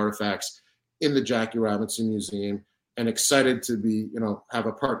civil rights artifacts in the Jackie Robinson Museum, and excited to be, have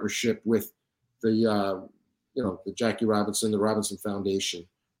a partnership with the Jackie Robinson, the Robinson Foundation,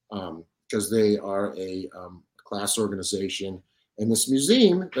 because they are a class organization. And this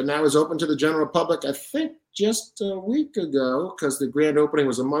museum that now is open to the general public, I think just a week ago, because the grand opening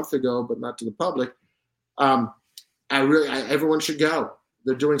was a month ago, but not to the public. Everyone should go.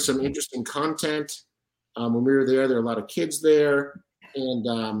 They're doing some interesting content. When we were there were a lot of kids there,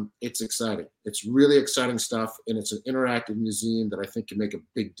 and it's exciting. It's really exciting stuff, and it's an interactive museum that I think can make a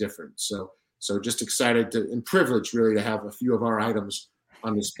big difference. So just excited and privileged really to have a few of our items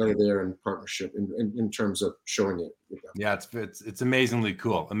on display there in partnership in terms of showing it. Yeah, it's amazingly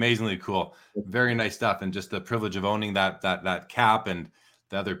cool. Very nice stuff, and just the privilege of owning that cap and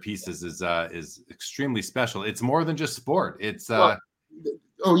the other pieces is extremely special. It's more than just sport. It's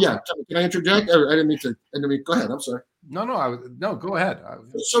oh yeah, can I interject? I didn't mean to. Go ahead. I'm sorry. No, go ahead.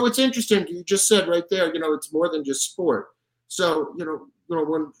 So it's interesting. You just said right there. It's more than just sport. So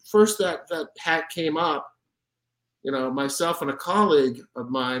when first that hat came up, myself and a colleague of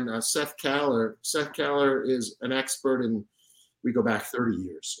mine, Seth Kaller. Seth Kaller is an expert in. We go back 30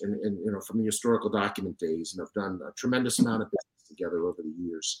 years, and from the historical document days, and have done a tremendous amount of business together over the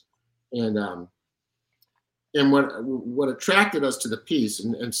years, and what attracted us to the piece,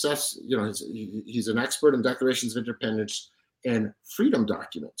 and Seth, he's an expert in Declarations of Independence and freedom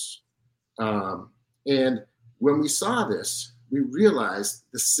documents, and when we saw this, we realized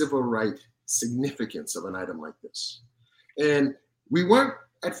the civil right significance of an item like this, and we weren't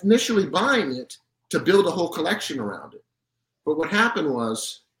initially buying it to build a whole collection around it. But what happened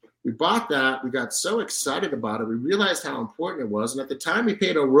was we bought that. We got so excited about it. We realized how important it was. And at the time, we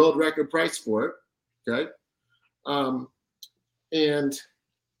paid a world record price for it. Okay. And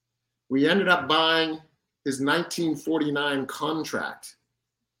we ended up buying his 1949 contract,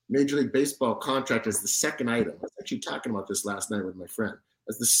 Major League Baseball contract, as the second item. I was actually talking about this last night with my friend,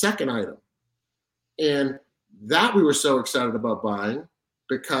 as the second item. And that we were so excited about buying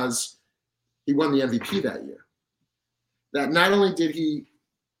because he won the MVP that year. That not only did he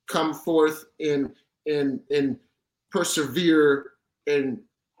come forth and persevere and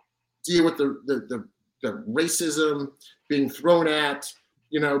deal with the racism, being thrown at,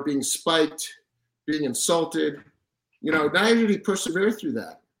 being spiked, being insulted, not only did he persevere through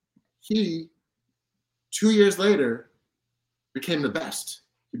that, he 2 years later became the best.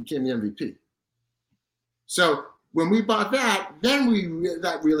 He became the MVP. So when we bought that, then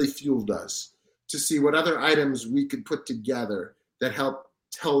that really fueled us to see what other items we could put together that help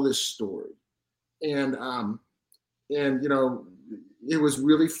tell this story. And it was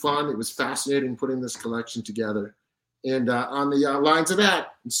really fun. It was fascinating putting this collection together. And on the lines of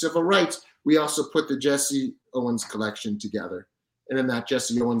that, in civil rights, we also put the Jesse Owens collection together. And in that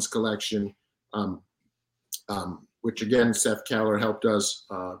Jesse Owens collection, which again, Seth Kaller helped us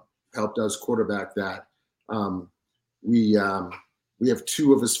quarterback that, we we have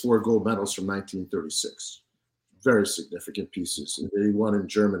 2 of his 4 gold medals from 1936. Very significant pieces. And he won in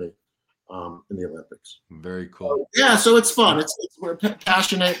Germany in the Olympics. Very cool. Yeah, so it's fun. We're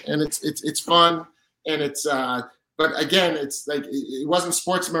passionate, and it's fun, and it's but again, it's like it wasn't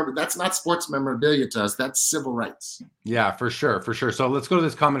that's not sports memorabilia to us. That's civil rights. Yeah, for sure. So let's go to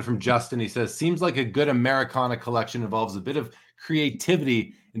this comment from Justin. He says, seems like a good Americana collection involves a bit of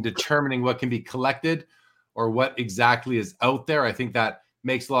creativity in determining what can be collected or what exactly is out there. I think that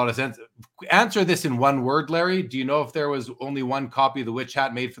makes a lot of sense. Answer this in one word, Larry. Do you know if there was only one copy of the Witch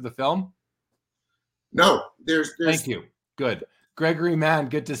Hat made for the film? No, there's Thank you. Good. Gregory Mann,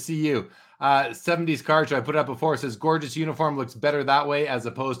 good to see you. 70s card show I put up before, says gorgeous uniform, looks better that way as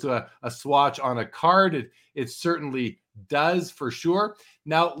opposed to a swatch on a card. It certainly does, for sure.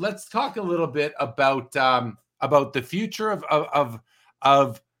 Now let's talk a little bit about the future of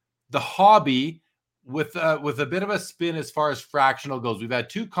the hobby with a bit of a spin as far as fractional goes. We've had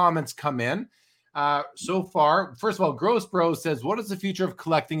 2 comments come in so far. First of all, Gross Bros says, what is the future of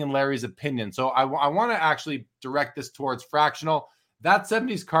collecting in Larry's opinion? So I want to actually direct this towards fractional. That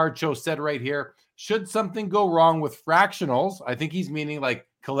 70s card show said right here, should something go wrong with fractionals, I think he's meaning like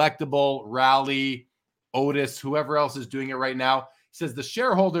Collectable, Rally, Otis, whoever else is doing it right now. He says the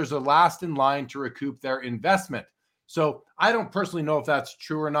shareholders are last in line to recoup their investment. So I don't personally know if that's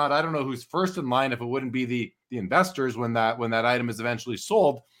true or not. I don't know who's first in line if it wouldn't be the investors when that item is eventually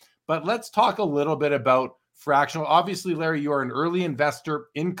sold. But let's talk a little bit about fractional. Obviously, Larry, you are an early investor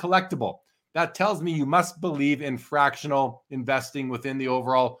in Collectable. That tells me you must believe in fractional investing within the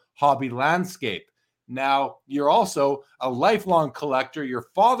overall hobby landscape. Now, you're also a lifelong collector. Your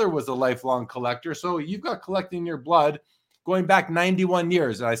father was a lifelong collector. So you've got collecting in your blood going back 91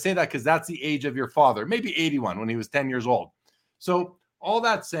 years. And I say that because that's the age of your father, maybe 81 when he was 10 years old. So all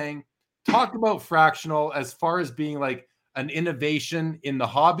that saying, talk about fractional as far as being like an innovation in the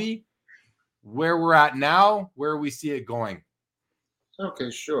hobby, where we're at now, where we see it going.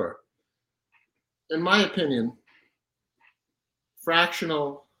 Okay, sure. In my opinion,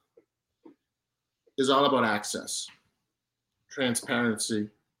 fractional is all about access, transparency,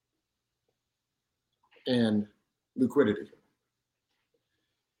 and liquidity.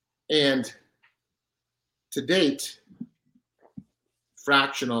 And to date,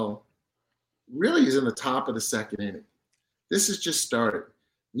 fractional really is in the top of the second inning. This has just started.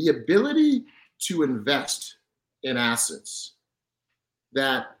 The ability to invest in assets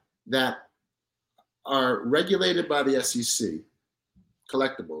that are regulated by the SEC,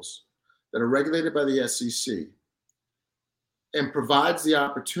 collectibles that are regulated by the SEC, and provides the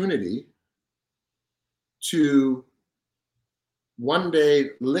opportunity to one day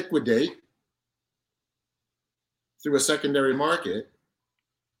liquidate through a secondary market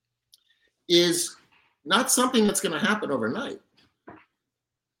is not something that's going to happen overnight.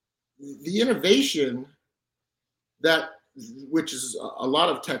 The innovation which is a lot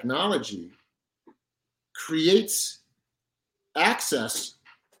of technology, creates access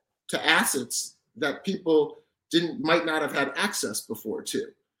to assets that people might not have had access before to.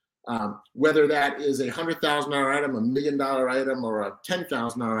 Whether that is a $100,000 item, $1 million item, or a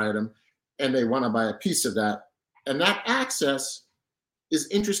 $10,000 item, and they want to buy a piece of that. And that access is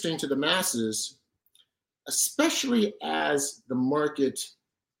interesting to the masses, especially as the market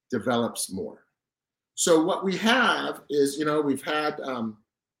develops more. So what we have is, we've had a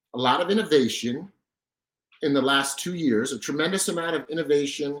lot of innovation in the last 2 years, a tremendous amount of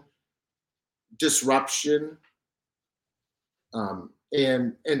innovation, disruption,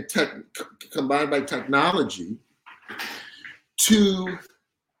 and combined by technology to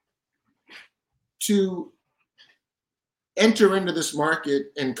enter into this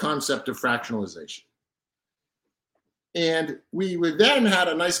market and concept of fractionalization. And we then had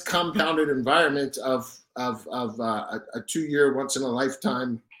a nice compounded environment of a 2-year, once in a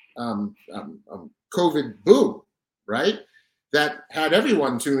lifetime COVID boom, right? That had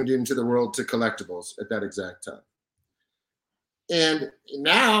everyone tuned into the world to collectibles at that exact time. And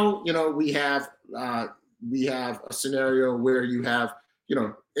now, we have a scenario where you have,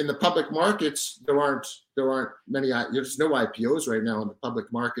 in the public markets, there's no IPOs right now in the public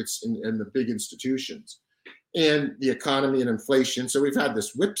markets in the big institutions, and the economy and inflation. So we've had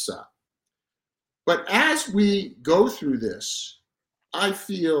this whipsaw. But as we go through this, I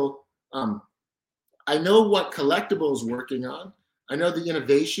feel, I know what Collectable is working on. I know the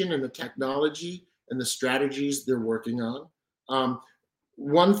innovation and the technology and the strategies they're working on.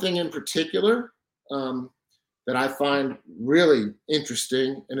 One thing in particular that I find really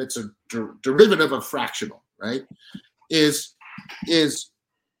interesting, and it's a derivative of fractional, right, is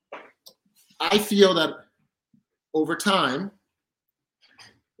I feel that over time,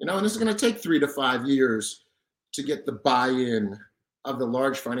 And this is going to take 3 to 5 years to get the buy-in of the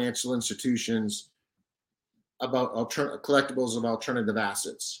large financial institutions about collectibles of alternative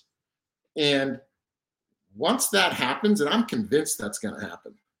assets. And once that happens, and I'm convinced that's going to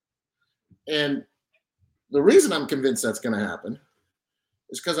happen. And the reason I'm convinced that's going to happen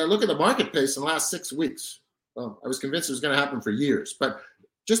is because I look at the marketplace in the last 6 weeks. Well, I was convinced it was going to happen for years, but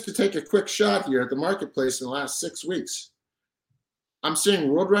just to take a quick shot here at the marketplace in the last 6 weeks, I'm seeing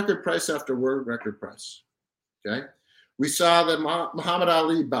world record price after world record price. Okay. We saw the Muhammad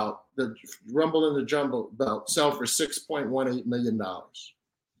Ali bout, the Rumble in the Jungle bout, sell for $6.18 million.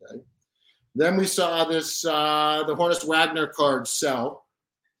 Okay. Then we saw this, the Honus Wagner card sell,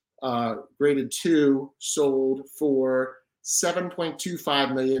 graded 2, sold for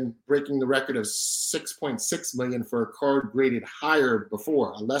 $7.25 million, breaking the record of $6.6 million for a card graded higher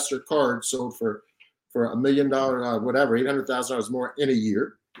before. A lesser card sold for $1 million, whatever, $800,000 more in a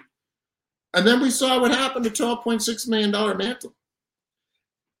year. And then we saw what happened to $12.6 million mantle.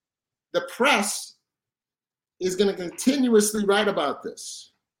 The press is going to continuously write about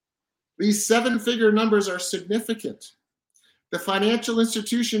this. These 7-figure numbers are significant. The financial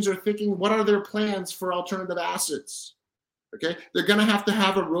institutions are thinking, what are their plans for alternative assets? Okay, they're going to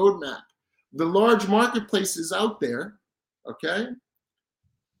have a roadmap. The large marketplaces out there, okay,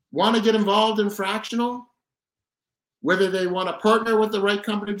 want to get involved in fractional, whether they want to partner with the right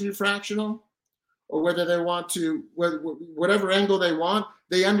company to do fractional, or whether they want to, whatever angle they want,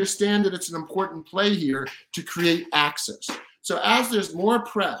 they understand that it's an important play here to create access. So as there's more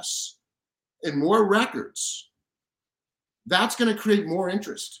press and more records, that's going to create more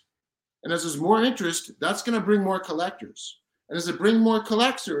interest. And as there's more interest, that's going to bring more collectors. And as it brings more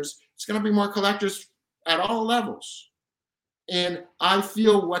collectors, it's going to be more collectors at all levels. And I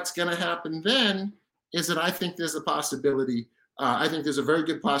feel what's going to happen then is that I think there's a possibility, I think there's a very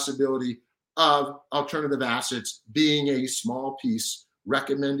good possibility of alternative assets being a small piece,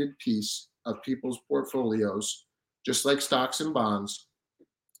 recommended piece of people's portfolios, just like stocks and bonds.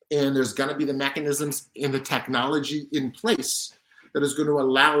 And there's going to be the mechanisms and the technology in place that is going to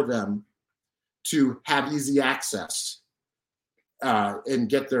allow them to have easy access and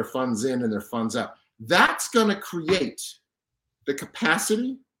get their funds in and their funds out. That's going to create the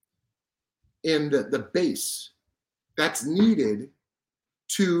capacity and the base that's needed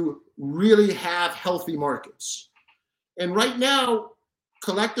to really have healthy markets. And right now,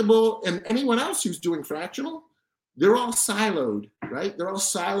 Collectable and anyone else who's doing fractional, they're all siloed, right? They're all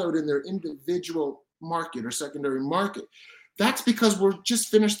siloed in their individual market or secondary market. That's because we're just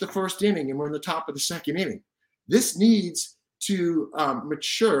finished the first inning and we're in the top of the second inning. This needs to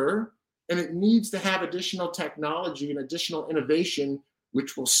mature, and it needs to have additional technology and additional innovation,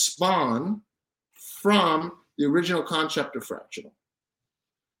 which will spawn from the original concept of fractional.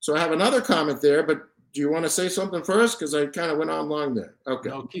 So I have another comment there, but do you want to say something first? Because I kind of went on long there. Okay.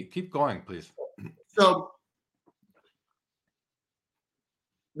 No, keep going, please. So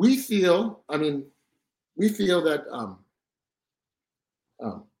we feel that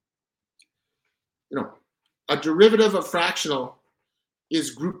a derivative of fractional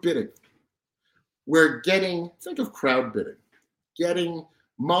is group bidding. We're think of crowd bidding, getting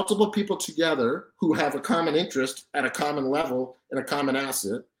multiple people together who have a common interest at a common level in a common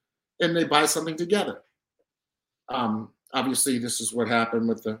asset, and they buy something together. Obviously, this is what happened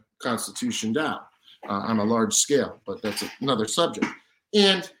with the Constitution DAO on a large scale, but that's another subject.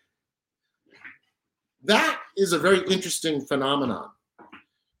 And that is a very interesting phenomenon,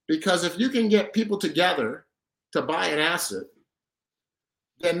 because if you can get people together to buy an asset,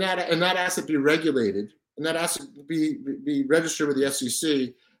 then that asset be regulated, and that asset be registered with the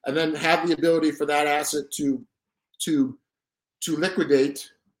SEC, and then have the ability for that asset to liquidate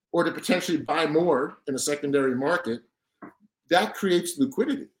or to potentially buy more in a secondary market, that creates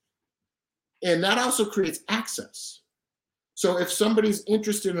liquidity. And that also creates access. So if somebody's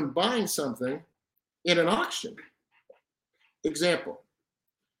interested in buying something in an auction, example,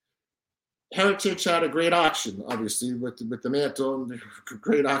 Heritage had a great auction, obviously, with the mantle, and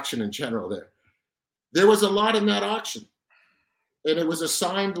great auction in general there. There was a lot in that auction, and it was a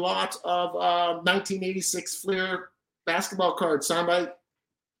signed lot of 1986 Fleer basketball cards signed by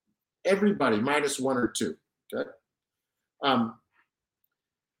everybody, minus one or two. Okay.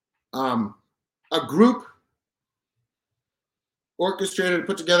 A group orchestrated,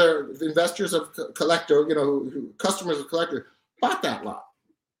 put together, investors of Collector, customers of Collector, bought that lot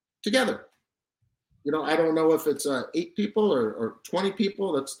together. I don't know if it's 8 people or 20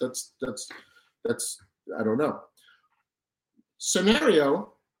 people. That's I don't know.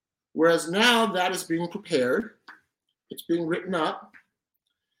 Scenario, whereas now that is being prepared, it's being written up,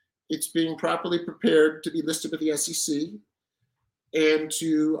 it's being properly prepared to be listed with the SEC and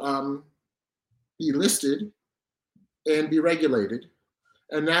to be listed and be regulated.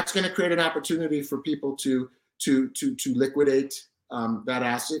 And that's going to create an opportunity for people to liquidate that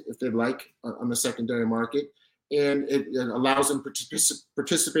asset if they'd like on the secondary market. And it allows them to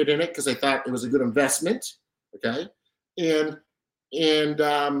participate in it because they thought it was a good investment. Okay. And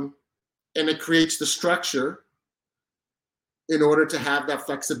it creates the structure in order to have that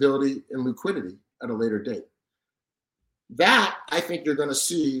flexibility and liquidity at a later date. That, I think you're going to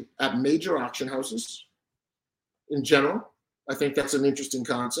see at major auction houses in general. I think that's an interesting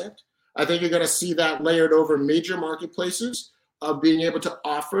concept. I think you're going to see that layered over major marketplaces of being able to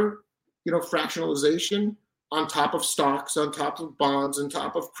offer, fractionalization on top of stocks, on top of bonds, on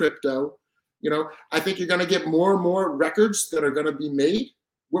top of crypto. I think you're going to get more and more records that are going to be made.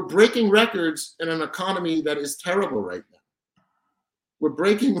 We're breaking records in an economy that is terrible right now. We're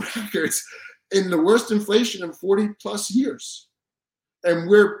breaking records in the worst inflation in 40 plus years. And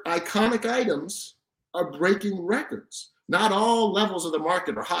where iconic items are breaking records. Not all levels of the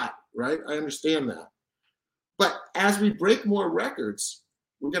market are hot, right? I understand that. But as we break more records,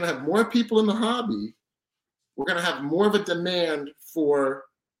 we're going to have more people in the hobby. We're going to have more of a demand for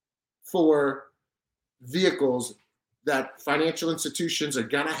vehicles that financial institutions are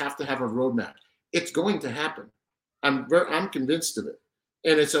going to have a roadmap. It's going to happen. I'm convinced of it.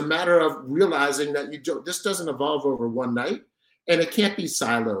 And it's a matter of realizing that this doesn't evolve over one night, and it can't be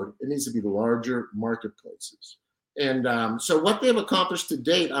siloed. It needs to be larger marketplaces. And so what they've accomplished to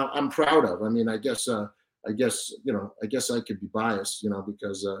date, I'm proud of. I mean, I guess I could be biased,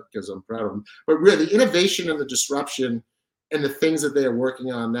 because I'm proud of them. But really, the innovation and the disruption and the things that they are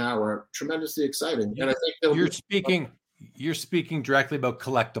working on now are tremendously exciting. And I think you're speaking directly about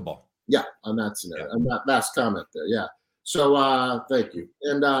Collectable. Yeah, on that scenario, on that last comment there. Yeah. So thank you.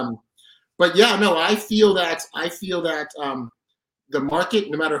 And but yeah, no, I feel that the market,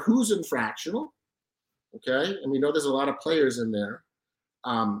 no matter who's in fractional, okay, and we know there's a lot of players in there.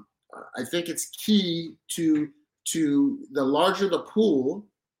 I think it's key to the larger the pool,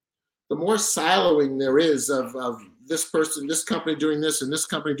 the more siloing there is of this person, this company doing this, and this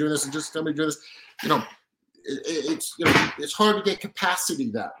company doing this, and this company doing this. It's hard to get capacity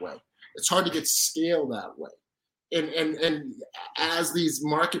that way. It's hard to get scale that way. And as these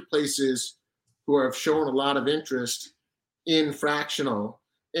marketplaces who have shown a lot of interest in fractional,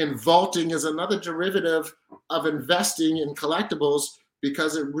 and vaulting is another derivative of investing in collectibles,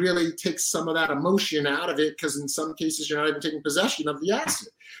 because it really takes some of that emotion out of it, because in some cases you're not even taking possession of the asset.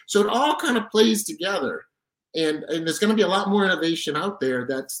 So it all kind of plays together, and there's going to be a lot more innovation out there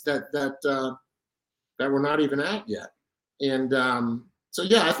that we're not even at yet. And so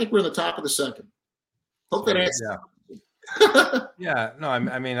yeah, I think we're in the top of the second. Hope that answers. Yeah. No,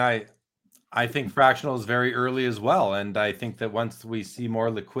 I mean, I think fractional is very early as well, and I think that once we see more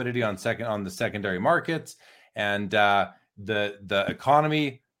liquidity on the secondary markets, and the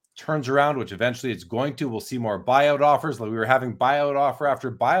economy turns around, which eventually it's going to, we'll see more buyout offers. Like we were having buyout offer after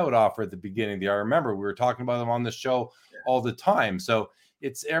buyout offer at the beginning of the year. I remember we were talking about them on the show all the time. So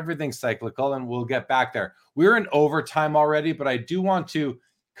it's everything cyclical, and we'll get back there. We're in overtime already, but I do want to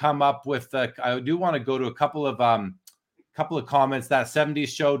come up with I do want to go to a couple of comments. That 70s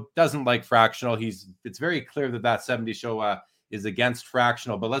show doesn't like fractional. It's very clear that 70s show is against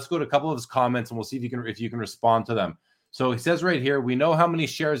fractional. But let's go to a couple of his comments, and we'll see if you can respond to them. So he says right here, we know how many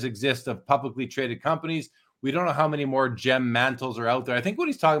shares exist of publicly traded companies. We don't know how many more gem mantles are out there. I think what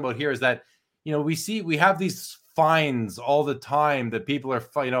he's talking about here is that, we have these fines all the time that people are,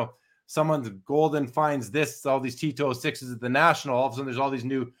 someone's golden finds this, all these T206s at the National. All of a sudden there's all these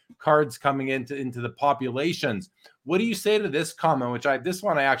new cards coming into the populations. What do you say to this comment, which this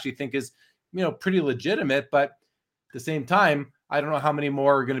one I actually think is, pretty legitimate, but at the same time, I don't know how many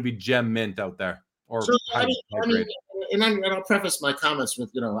more are going to be gem mint out there. Or so, and I'll preface my comments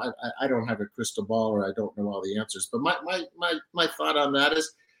with, I don't have a crystal ball, or I don't know all the answers. But my thought on that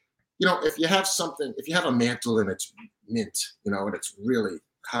is, if you have a mantle and it's mint, and it's really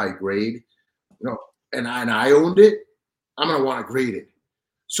high grade, and I owned it, I'm going to want to grade it.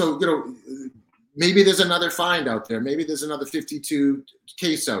 So, maybe there's another find out there. Maybe there's another 52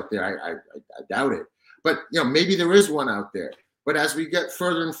 case out there. I doubt it. But, maybe there is one out there. But as we get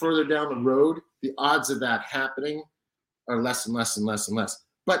further and further down the road, the odds of that happening are less and less and less and less.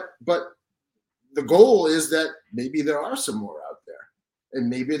 But the goal is that maybe there are some more out there, and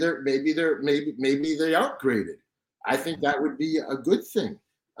maybe they aren't graded. I think that would be a good thing.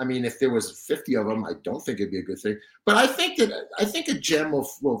 I mean, if there was 50 of them, I don't think it'd be a good thing. But I think a gem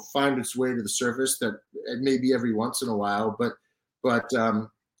will find its way to the surface, that maybe every once in a while. But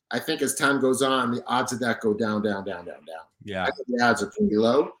I think as time goes on, the odds of that go down. Yeah. I think the odds are pretty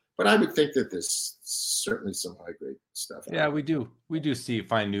low, but I would think that there's certainly some high grade stuff. Yeah, we do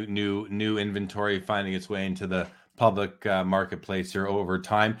find new inventory finding its way into the public marketplace here over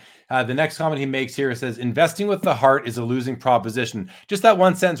time. The next comment he makes here says, investing with the heart is a losing proposition. Just that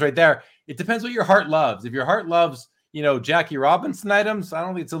one sentence right there. It depends what your heart loves. If your heart loves, Jackie Robinson items, I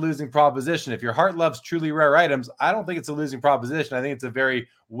don't think it's a losing proposition. If your heart loves truly rare items, I don't think it's a losing proposition. I think it's a very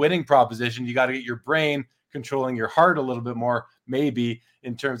winning proposition. You got to get your brain controlling your heart a little bit more, maybe,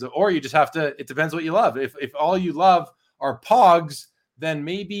 in terms of, or you just have to, it depends what you love. If all you love are pogs, then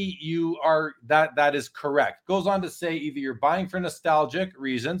maybe you are, that is correct. Goes on to say either you're buying for nostalgic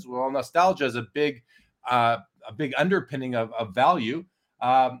reasons. Well, nostalgia is a big underpinning of value,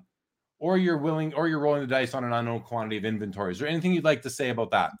 or you're rolling the dice on an unknown quantity of inventory. Is there anything you'd like to say about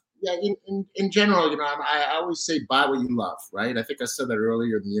that? Yeah, in general, I always say buy what you love, right? I think I said that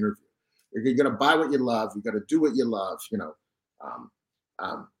earlier in the interview. If you're going to buy what you love, you got to do what you love,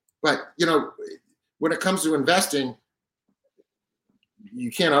 But when it comes to investing, you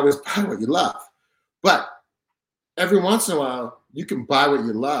can't always buy what you love. But every once in a while, you can buy what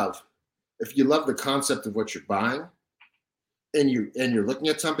you love if you love the concept of what you're buying, and you're looking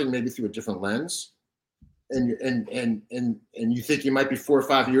at something maybe through a different lens, and you think you might be 4 or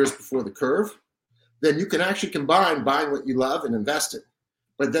 5 years before the curve, then you can actually combine buying what you love and investing.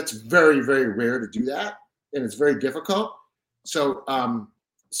 But that's very, very rare to do that, and it's very difficult. So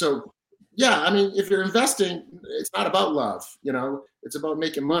yeah, if you're investing, it's not about love, it's about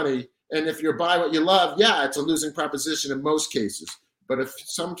making money. And if you're buy what you love, yeah, it's a losing proposition in most cases. But if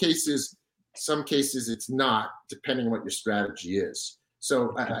some cases it's not, depending on what your strategy is.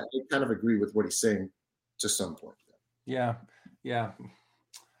 So I kind of agree with what he's saying to some point. Yeah.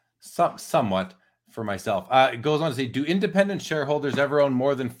 Somewhat. For myself. It goes on to say, do independent shareholders ever own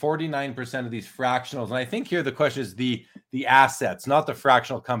more than 49% of these fractionals? And I think here the question is the assets, not the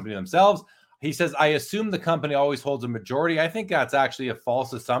fractional company themselves. He says, I assume the company always holds a majority. I think that's actually a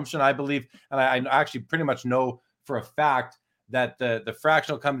false assumption. I believe, and I actually pretty much know for a fact that the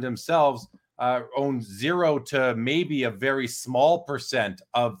fractional company themselves own 0 to maybe a very small percent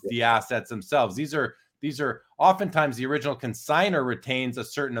of the assets themselves. These are oftentimes the original consignor retains a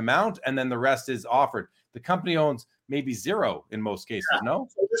certain amount, and then the rest is offered. The company owns maybe 0 in most cases. Yeah. No.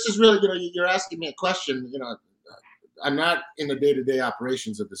 So this is really, you're asking me a question. I'm not in the day-to-day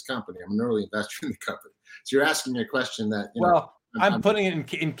operations of this company. I'm an early investor in the company. So you're asking me a question that. I'm putting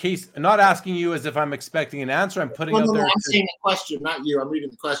it in case. I'm not asking you as if I'm expecting an answer. I'm putting out there. I'm saying a question, not you. I'm reading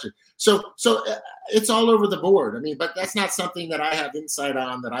the question. So it's all over the board. But that's not something that I have insight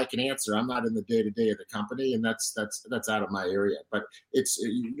on that I can answer. I'm not in the day-to-day of the company, and that's out of my area. But it's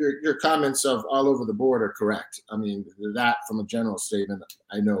your comments of all over the board are correct. That from a general statement,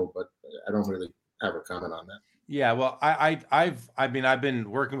 I know, but I don't really have a comment on that. Yeah, well, I've been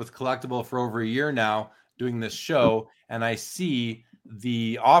working with Collectable for over a year now, doing this show, and I see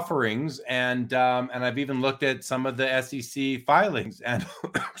the offerings, and I've even looked at some of the SEC filings, and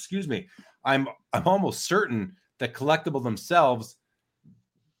excuse me, I'm almost certain that Collectable themselves,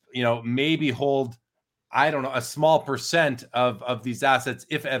 maybe hold, I don't know, a small percent of these assets,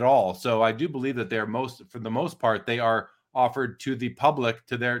 if at all. So I do believe that they're for the most part, they are offered to the public,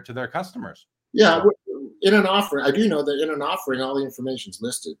 to their customers. Yeah. So, in an offering, I do know that in an offering, all the information's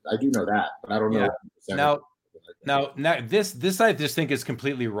listed. I do know that, but I don't know. Yeah. Now, this I just think is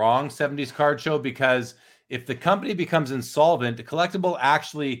completely wrong, 70s Card Show, because if the company becomes insolvent, Collectable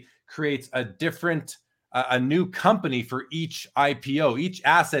actually creates a new company for each IPO. Each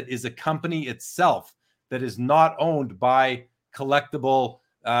asset is a company itself that is not owned by Collectable,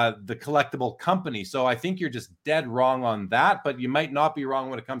 the Collectable company. So I think you're just dead wrong on that, but you might not be wrong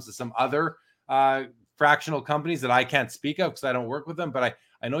when it comes to some other fractional companies that I can't speak of because I don't work with them, but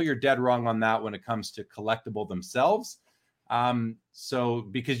I know you're dead wrong on that when it comes to Collectable themselves. So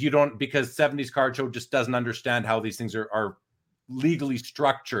because 70s Card Show just doesn't understand how these things are legally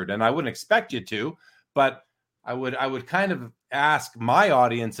structured, and I wouldn't expect you to, but I would kind of ask my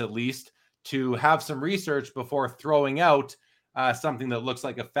audience at least to have some research before throwing out something that looks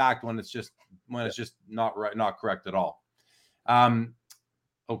like a fact when it's just not right, not correct at all.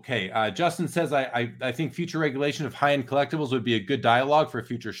 Okay. Justin says, I think future regulation of high-end collectibles would be a good dialogue for a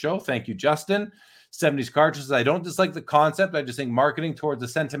future show. Thank you, Justin. 70s Card Show says, I don't dislike the concept. I just think marketing towards the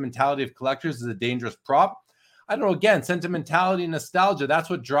sentimentality of collectors is a dangerous prop. I don't know. Again, sentimentality and nostalgia, that's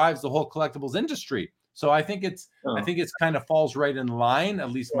what drives the whole collectibles industry. So I think it's kind of falls right in line,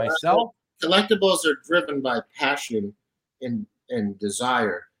 at least myself. Collectibles are driven by passion and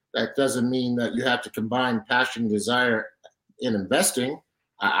desire. That doesn't mean that you have to combine passion and desire in investing.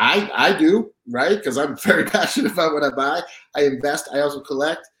 I do, right? Because I'm very passionate about what I buy. I invest. I also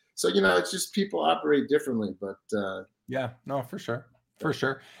collect. So, it's just people operate differently. But yeah, no, for sure. For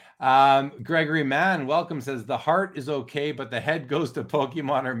sure. Gregory Mann, welcome, says the heart is okay, but the head goes to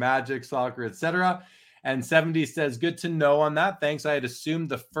Pokemon or Magic, soccer, etc. And 70 says, good to know on that. Thanks. I had assumed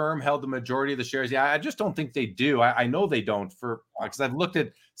the firm held the majority of the shares. Yeah, I just don't think they do. I know they don't, because I've looked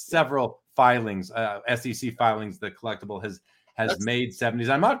at several filings, SEC filings that Collectable has made. 70s.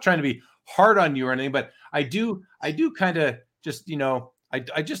 I'm not trying to be hard on you or anything, but I do kind of just,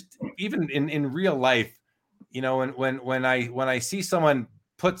 I just, even in real life, when I see someone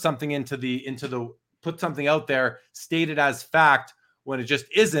put something put something out there stated as fact when it just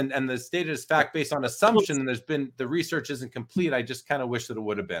isn't, and the stated as fact based on assumption, and the research isn't complete, I just kind of wish that it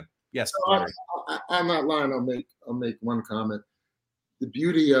would have been. Yes. So on that line, I'll make one comment. The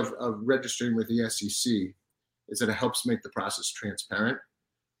beauty of registering with the SEC is that it helps make the process transparent.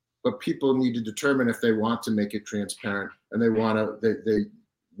 But people need to determine if they want to make it transparent, and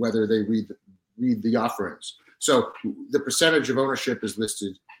whether they read the offerings. So the percentage of ownership is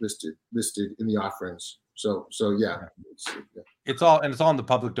listed in the offerings. So yeah. It's all in the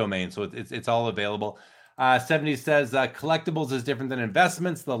public domain, so it's all available. 70 says collectibles is different than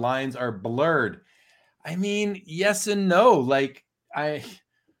investments. The lines are blurred. I mean, yes and no. Like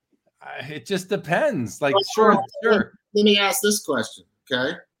it just depends. Like sure. Let me ask this question,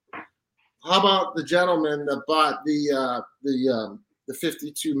 okay? How about the gentleman that bought the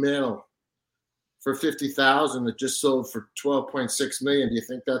 52 mil for 50,000 that just sold for 12.6 million? Do you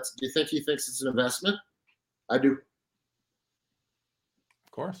think he thinks it's an investment? I do.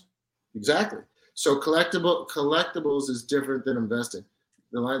 Of course. Exactly. So collectibles is different than investing.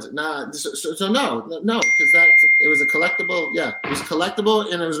 The lines, no, because it was a collectible. Yeah, it was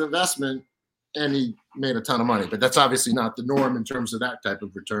collectible and it was an investment, and he made a ton of money. But that's obviously not the norm in terms of that type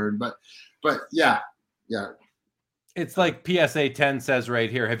of return. But yeah. It's like PSA 10 says right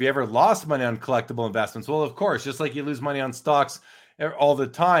here. Have you ever lost money on collectible investments? Well, of course, just like you lose money on stocks all the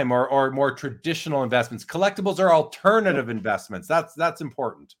time, or more traditional investments. Collectibles are alternative investments. That's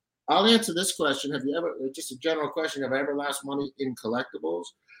important. I'll answer this question. Have you ever, just a general question, have I ever lost money in collectibles?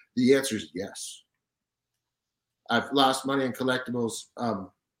 The answer is yes. I've lost money in collectibles.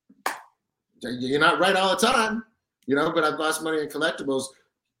 You're not right all the time, but I've lost money in collectibles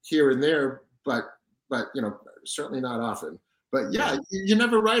here and there, but certainly not often. But yeah, you're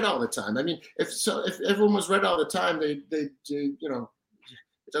never right all the time. I mean, if everyone was right all the time, they it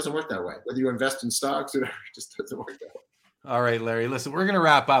doesn't work that way. Whether you invest in stocks or whatever, it just doesn't work that way. All right, Larry, listen, we're going to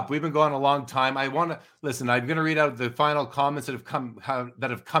wrap up. We've been going a long time. I'm going to read out the final comments that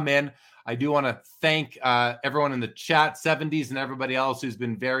have come in. I do want to thank everyone in the chat, 70s, and everybody else who's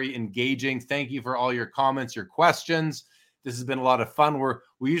been very engaging. Thank you for all your comments, your questions. This has been a lot of fun.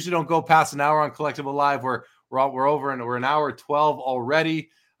 We usually don't go past an hour on Collectable Live. We're over and we're an hour 12 already.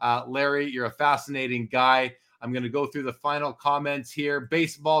 Larry, you're a fascinating guy. I'm going to go through the final comments here.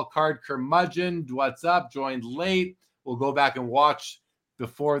 Baseball card curmudgeon, what's up? Joined late. We'll go back and watch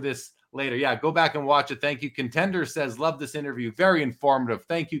before this later. Yeah, go back and watch it. Thank you. Contender says, love this interview. Very informative.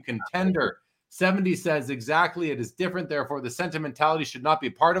 Thank you, Contender. 70 says, exactly. It is different. Therefore, the sentimentality should not be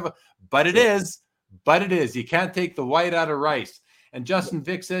part of it. But it is. You can't take the white out of rice. And Justin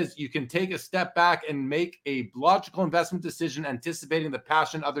Vick says, you can take a step back and make a logical investment decision, anticipating the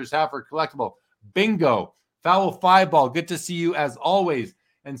passion others have for collectible. Bingo. Foul 5-ball. Good to see you as always.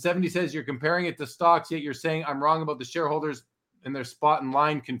 And 70 says, you're comparing it to stocks, yet you're saying I'm wrong about the shareholders and their spot in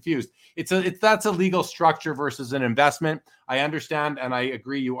line confused. That's a legal structure versus an investment. I understand, and I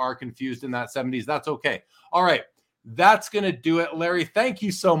agree you are confused in that 70s. That's okay. All right. That's going to do it. Larry, thank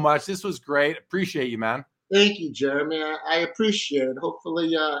you so much. This was great. Appreciate you, man. Thank you, Jeremy. I appreciate it.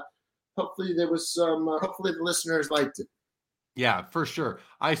 Hopefully there was some, hopefully the listeners liked it. Yeah, for sure.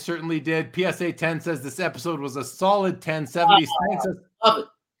 I certainly did. PSA 10 says this episode was a solid 10. 70s.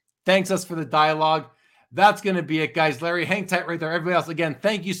 Thanks us for the dialogue. That's going to be it, guys. Larry, hang tight right there. Everybody else, again,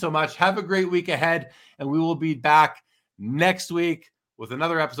 thank you so much. Have a great week ahead, and we will be back next week with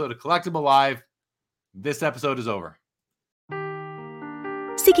another episode of Collectable Live. This episode is over.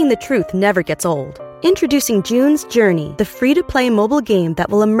 Seeking the truth never gets old. Introducing June's Journey, the free-to-play mobile game that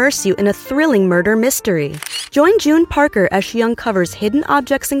will immerse you in a thrilling murder mystery. Join June Parker as she uncovers hidden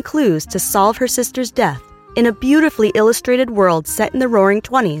objects and clues to solve her sister's death in a beautifully illustrated world set in the Roaring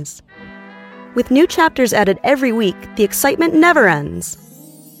 '20s. With new chapters added every week, the excitement never ends.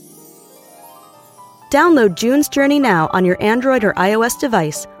 Download June's Journey now on your Android or iOS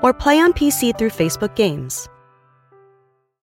device, or play on PC through Facebook Games.